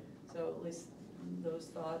talking. Okay. So at least those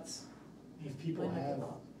thoughts. If people might have, be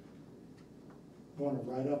well. wanna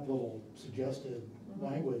write up little suggested Mhm.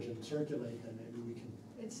 language and circulate them, maybe we can.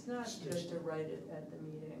 It's not just to write it at the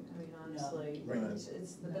meeting, I mean, honestly, Right.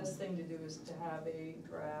 it's the best thing to do is to have a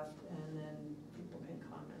draft and then people can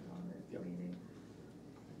comment on it at Yep. the meeting.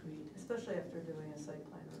 Agreed. Especially after doing a site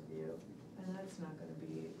plan review, and that's not gonna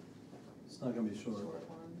be It's not gonna be a short. short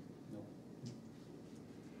one. No.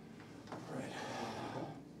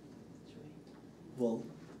 Well,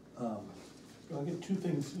 So I'll get 2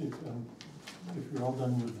 things, if you're all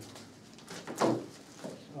done with,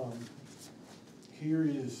 here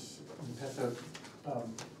is, we pass out,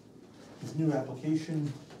 his new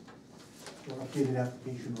application, or updated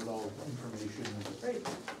application with all information. Great,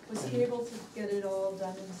 was he able to get it all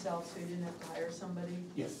done himself, so he didn't have to hire somebody?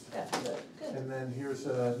 Yes. Yeah, good, good. And then here's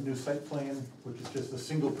a new site plan, which is just a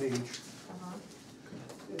single page. Uh-huh.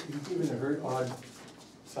 He's given a very odd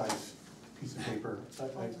size piece of paper. Oh,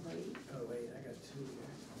 wait, I got 2 here.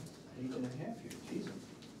 8 and a half here, Jesus.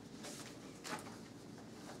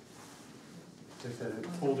 They said it,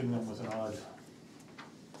 folding them was an odd.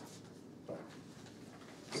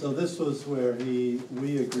 so this was where we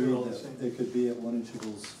They're agreed all the that same. it could be at 1 inch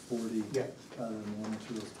equals 40. Yeah. Rather than 1 inch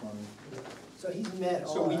equals 20. So he's met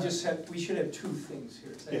all. So we our- just have, we should have 2 things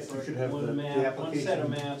here. is that Yes, we correct? should have the One map, one set of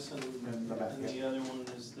application maps and the back, and the yeah. other one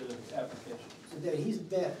is the application. So David, he's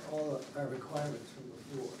met all of our requirements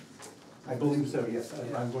from before. I believe so, yes.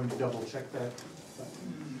 I'm going to double check that.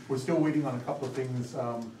 We're still waiting on a couple of things.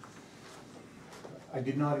 I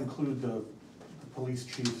did not include the police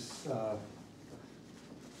chief's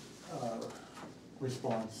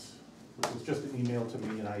response, which was just an email to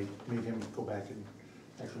me, and I made him go back and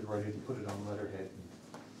actually write it and put it on letterhead,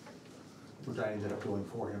 which I ended up doing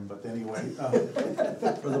for him, but anyway.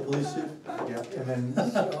 For the police chief? Yeah, and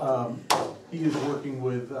then he is working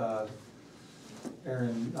with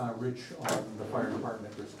Aaron Rich on the fire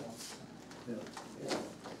department response. Yeah.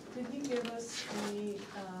 Did he give us the,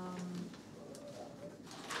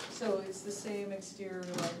 so it's the same exterior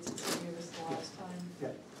lights as he gave us the last time? Yeah,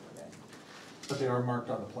 Okay, but they are marked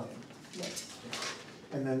on the plan. yes.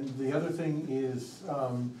 And then the other thing is,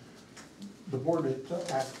 the board had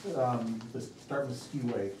asked the Dartmouth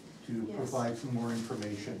Skiway to Yes. provide some more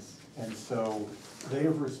information. And so they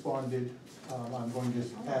have responded. I'm going to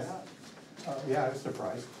Oh my ask, yeah, I was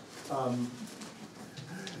surprised. I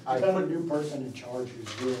We've got a put, new person in charge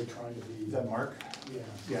who's really trying to be. is that Mark? Yeah.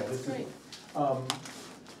 Yeah, this is, Great.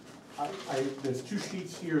 there's two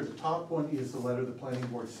sheets here. The top one is the letter the planning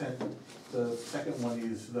board sent. The second one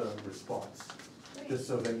is the response. Great. Just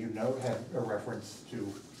so that you know, have a reference to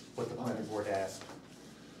what the planning board asked.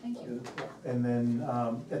 Thank you. And then,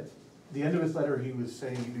 at the end of his letter, he was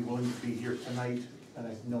saying he'd be willing to be here tonight,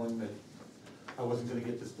 and knowing that I wasn't gonna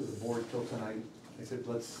get this to the board till tonight, I said,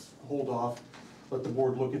 let's hold off, let the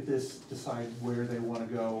board look at this, decide where they wanna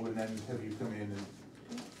go, and then have you come in, and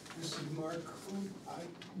This is Mark, who, I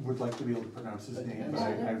would like to be able to pronounce his name, but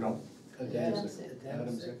I don't. Adamczyk.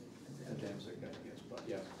 Adamczyk, I guess, but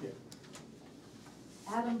yeah.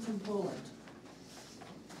 Adam from Poland.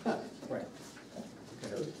 Right.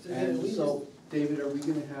 So, Okay. yeah, And we so, David, are we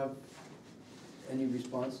gonna have any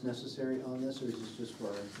response necessary on this, or is this just for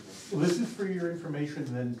our information? Well, this is for your information,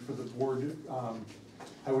 and then for the board,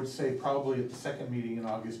 I would say probably at the second meeting in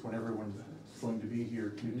August, when everyone's going to be here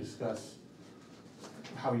to discuss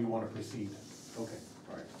how you wanna proceed. Okay,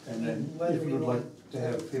 all right. And then Whether if we you would like want to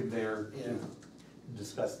have him there Yeah. to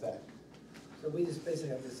discuss that. So we just basically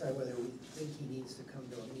have to decide whether we think he needs to come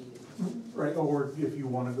to a meeting. Right, or if you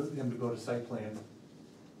wanted him to go to site plan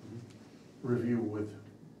review with,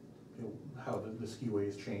 you know, how the skiway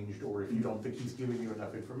has changed, or if you don't think he's giving you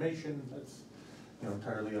enough information, that's, you know,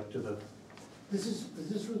 entirely up to the, Is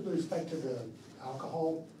this with respect to the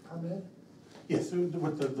alcohol permit? yes, so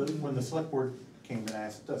when the select board came and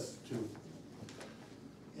asked us to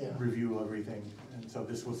Yeah. review everything, and so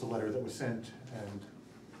this was the letter that was sent, and,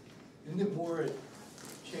 isn't it more a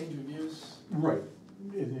change of use? right,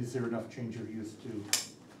 and is there enough change of use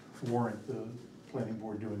to warrant the planning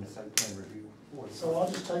board doing a site plan review? for the So I'll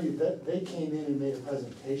just tell you that they came in and made a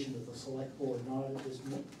presentation to the select board, not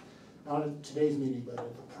at today's meeting, but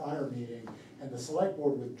at the prior meeting. And the select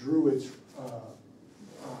board withdrew its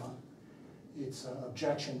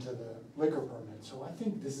objection to the liquor permit. So I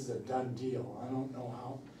think this is a done deal. I don't know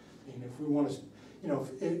how, I mean, if we wanna, you know,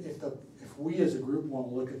 if we as a group wanna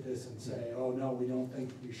look at this and say, oh, no, we don't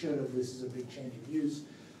think we should have, this is a big change of use,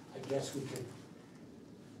 I guess we could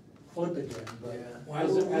flip again, but Yeah.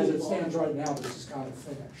 as it stands right now, this is kind of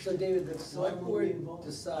finished. So David, the Why select were we board involved?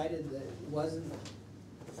 decided that it wasn't,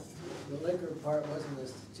 the liquor part wasn't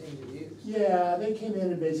a change of use. Yeah, they came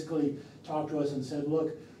in and basically talked to us and said,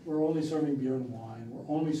 look, we're only serving beer and wine, we're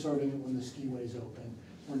only serving it when the skiway's open.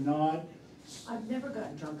 We're not, I've never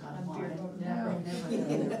gotten drunk on On beer, wine,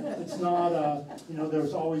 never. it's not, you know,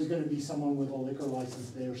 there's always gonna be someone with a liquor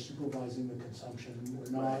license there supervising the consumption. We're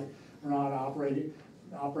not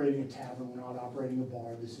operating a tavern, we're not operating a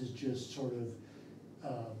bar, this is just sort of,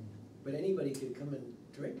 But anybody could come and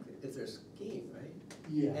drink if they're skiing, right?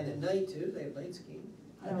 yeah. And at night too, they have night skiing.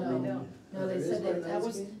 I No, don't they know. don't. No, There they is said one that night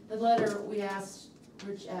was, skiing? the letter, we asked,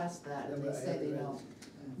 Rich asked that, and Yeah, they but I say they haven't read don't.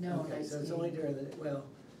 it. No, Okay, night so it's only skiing. during the, well,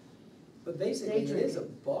 but basically it is a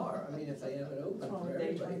drinking. bar, I mean, if they have it open What's wrong for with day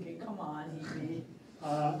everybody. drinking, come on, he,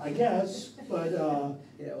 I guess, but,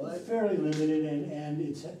 Yeah, well, it's fairly limited and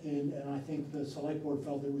I think the select board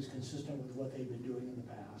felt it was consistent with what they've been doing in the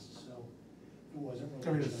past, so it wasn't really.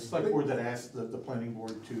 I mean, it's the select board that asked the planning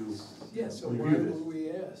board to Yeah, so why review this. were we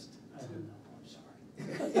asked? I don't know, I'm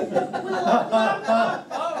sorry.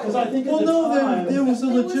 Cause I think at Well, the no, time. there was a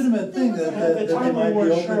There was- legitimate thing there that, was- At the that they time, we might be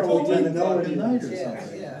weren't open sure, till we didn't 10 know o'clock at anyone. night or Yeah,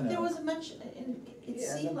 something. yeah. you know. There was a mention, and it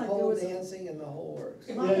yeah, seemed the like there pole was. dancing and the whole works.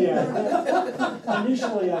 Yeah.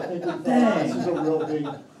 Initially, I think we thought this is a real big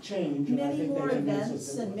change, and I Many think more they convinced us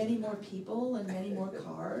events it and was. many more people and many more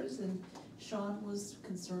cars, and Sean was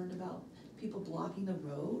concerned about people blocking the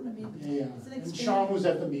road, I mean, Yeah, it's an and experience. Sean was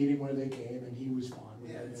at the meeting where they came, and he was fine with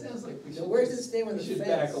Yeah, it. it sounds like we So should. where's it stand with we the should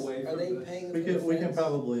fence? back away Are from they this. paying for We the can, we can fence?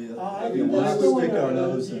 probably, I mean, we're why still would stick our gonna,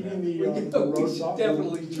 nose in even it. the, We the can- we road should doc-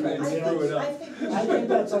 definitely try and I screw think, it up. I think, we I should- think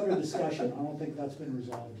that's under discussion, I don't think that's been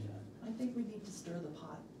resolved yet. I think we need to stir the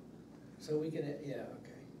pot. So we can, yeah, okay.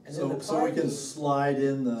 And then so, the so we can parking- slide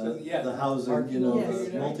in So, yeah, the housing, parking you know, lot the figured out. I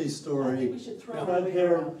think multi-story. we should throw But away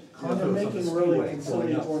they're, around. they're Condos on making the really skiway going up.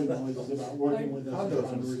 conciliatory noises about working with us Condos to on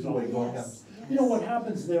try to the resolve skiway it. going up. Yes, You know, yes. what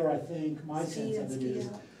happens there, I think, my Ski sense and of it ski is,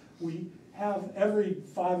 out. we have, every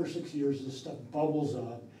 5 or 6 years, this stuff bubbles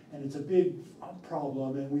up, and it's a big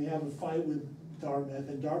problem, and we have a fight with Dartmouth,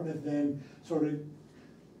 and Dartmouth then sort of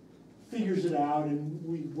figures it out, and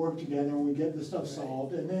we work together, and we get the stuff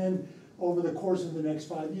solved, and then over the course of the next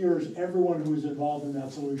 5 years, everyone who's involved in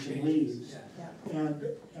that solution leaves. Yeah. Yeah.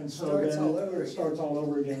 And so Starts then all over it starts all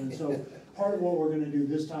over again. And so part of what we're gonna do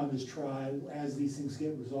this time is try, as these things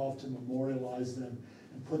get resolved, to memorialize them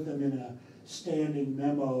and put them in a standing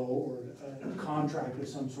memo or a contract of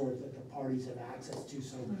some sort that the parties have access to,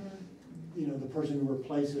 so, you know, the person who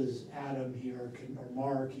replaces Adam here can, or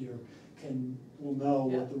Mark here, will know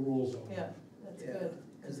Yeah. what the rules are. Yeah, that's Yeah, good, cause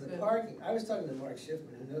that's the good. parking, I was talking to Mark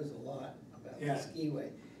Schiffman, who knows a lot about the Yeah. skiway,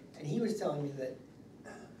 and he was telling me that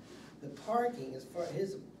the parking, as far,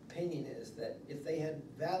 his opinion is that if they had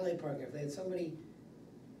valet parking, if they had somebody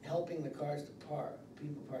helping the cars to park,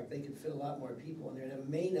 people park, they could fit a lot more people in there, and it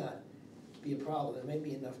may not be a problem, there may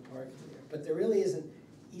be enough parking there, but there really isn't,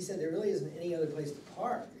 he said there really isn't any other place to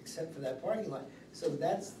park except for that parking lot, so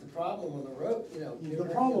that's the problem on the road, you know. The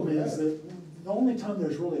problem is that the only time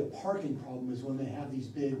there's really a parking problem is when they have these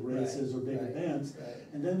big races or big Right, events. right.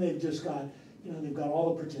 And then they've just got, you know, they've got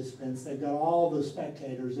all the participants, they've got all the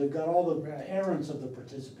spectators, they've got all the Right. parents of the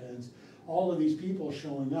participants, all of these people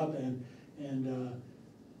showing up, and,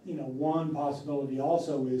 you know, one possibility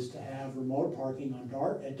also is to have remote parking on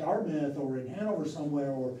at Dartmouth or in Hanover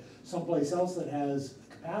somewhere, or someplace else that has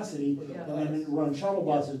capacity, Yeah. and then run shuttle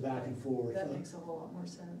buses back and forth. That makes a whole lot more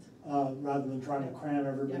sense. Rather than trying to cram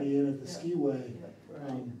everybody Yeah. in at the Yeah. skiway. Yeah.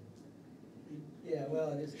 Right. Yeah, well,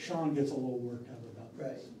 it is. Sean gets a little worked up about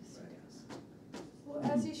Right, this. right. Well,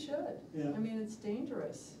 as he should. Yeah. I mean, it's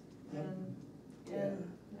dangerous, Yeah. and, yeah.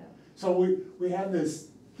 So we had this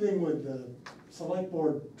thing with the select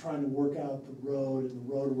board trying to work out the road and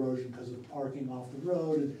the road erosion because of parking off the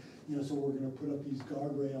road, and, you know, so we're gonna put up these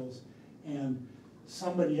guardrails. And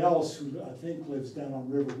somebody else who I think lives down on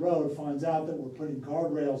River Road finds out that we're putting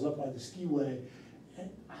guardrails up by the skiway, and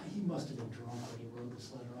he must have been drunk when he wrote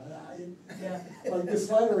this letter. Yeah. Like, this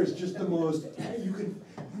letter is just the most, you can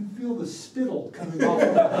feel the spittle coming off of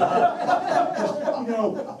it.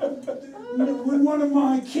 You know, when one of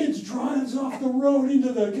my kids drives off the road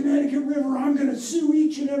into the Connecticut River, I'm gonna sue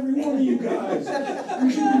each and every one of you guys. You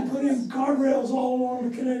should be putting guardrails all along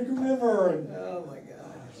the Connecticut River, and Oh, my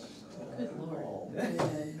gosh. Good Lord.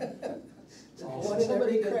 One in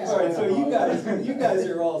every crowd. All right, so you guys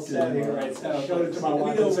are all set here, right? I showed it to my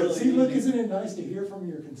wife and said, see, look, isn't it nice to hear from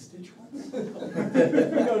your constituents? We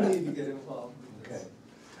don't need to get involved. Okay.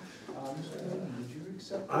 Mr. Newton, did you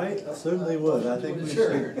accept? I certainly would, I think we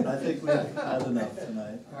Sure. should, I think we've had enough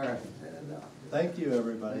tonight. All right. Thank you,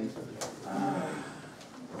 everybody.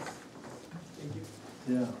 Thank you.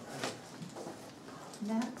 Yeah.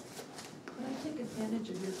 Matt, could I take advantage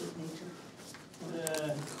of your good nature? Uh,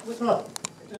 What,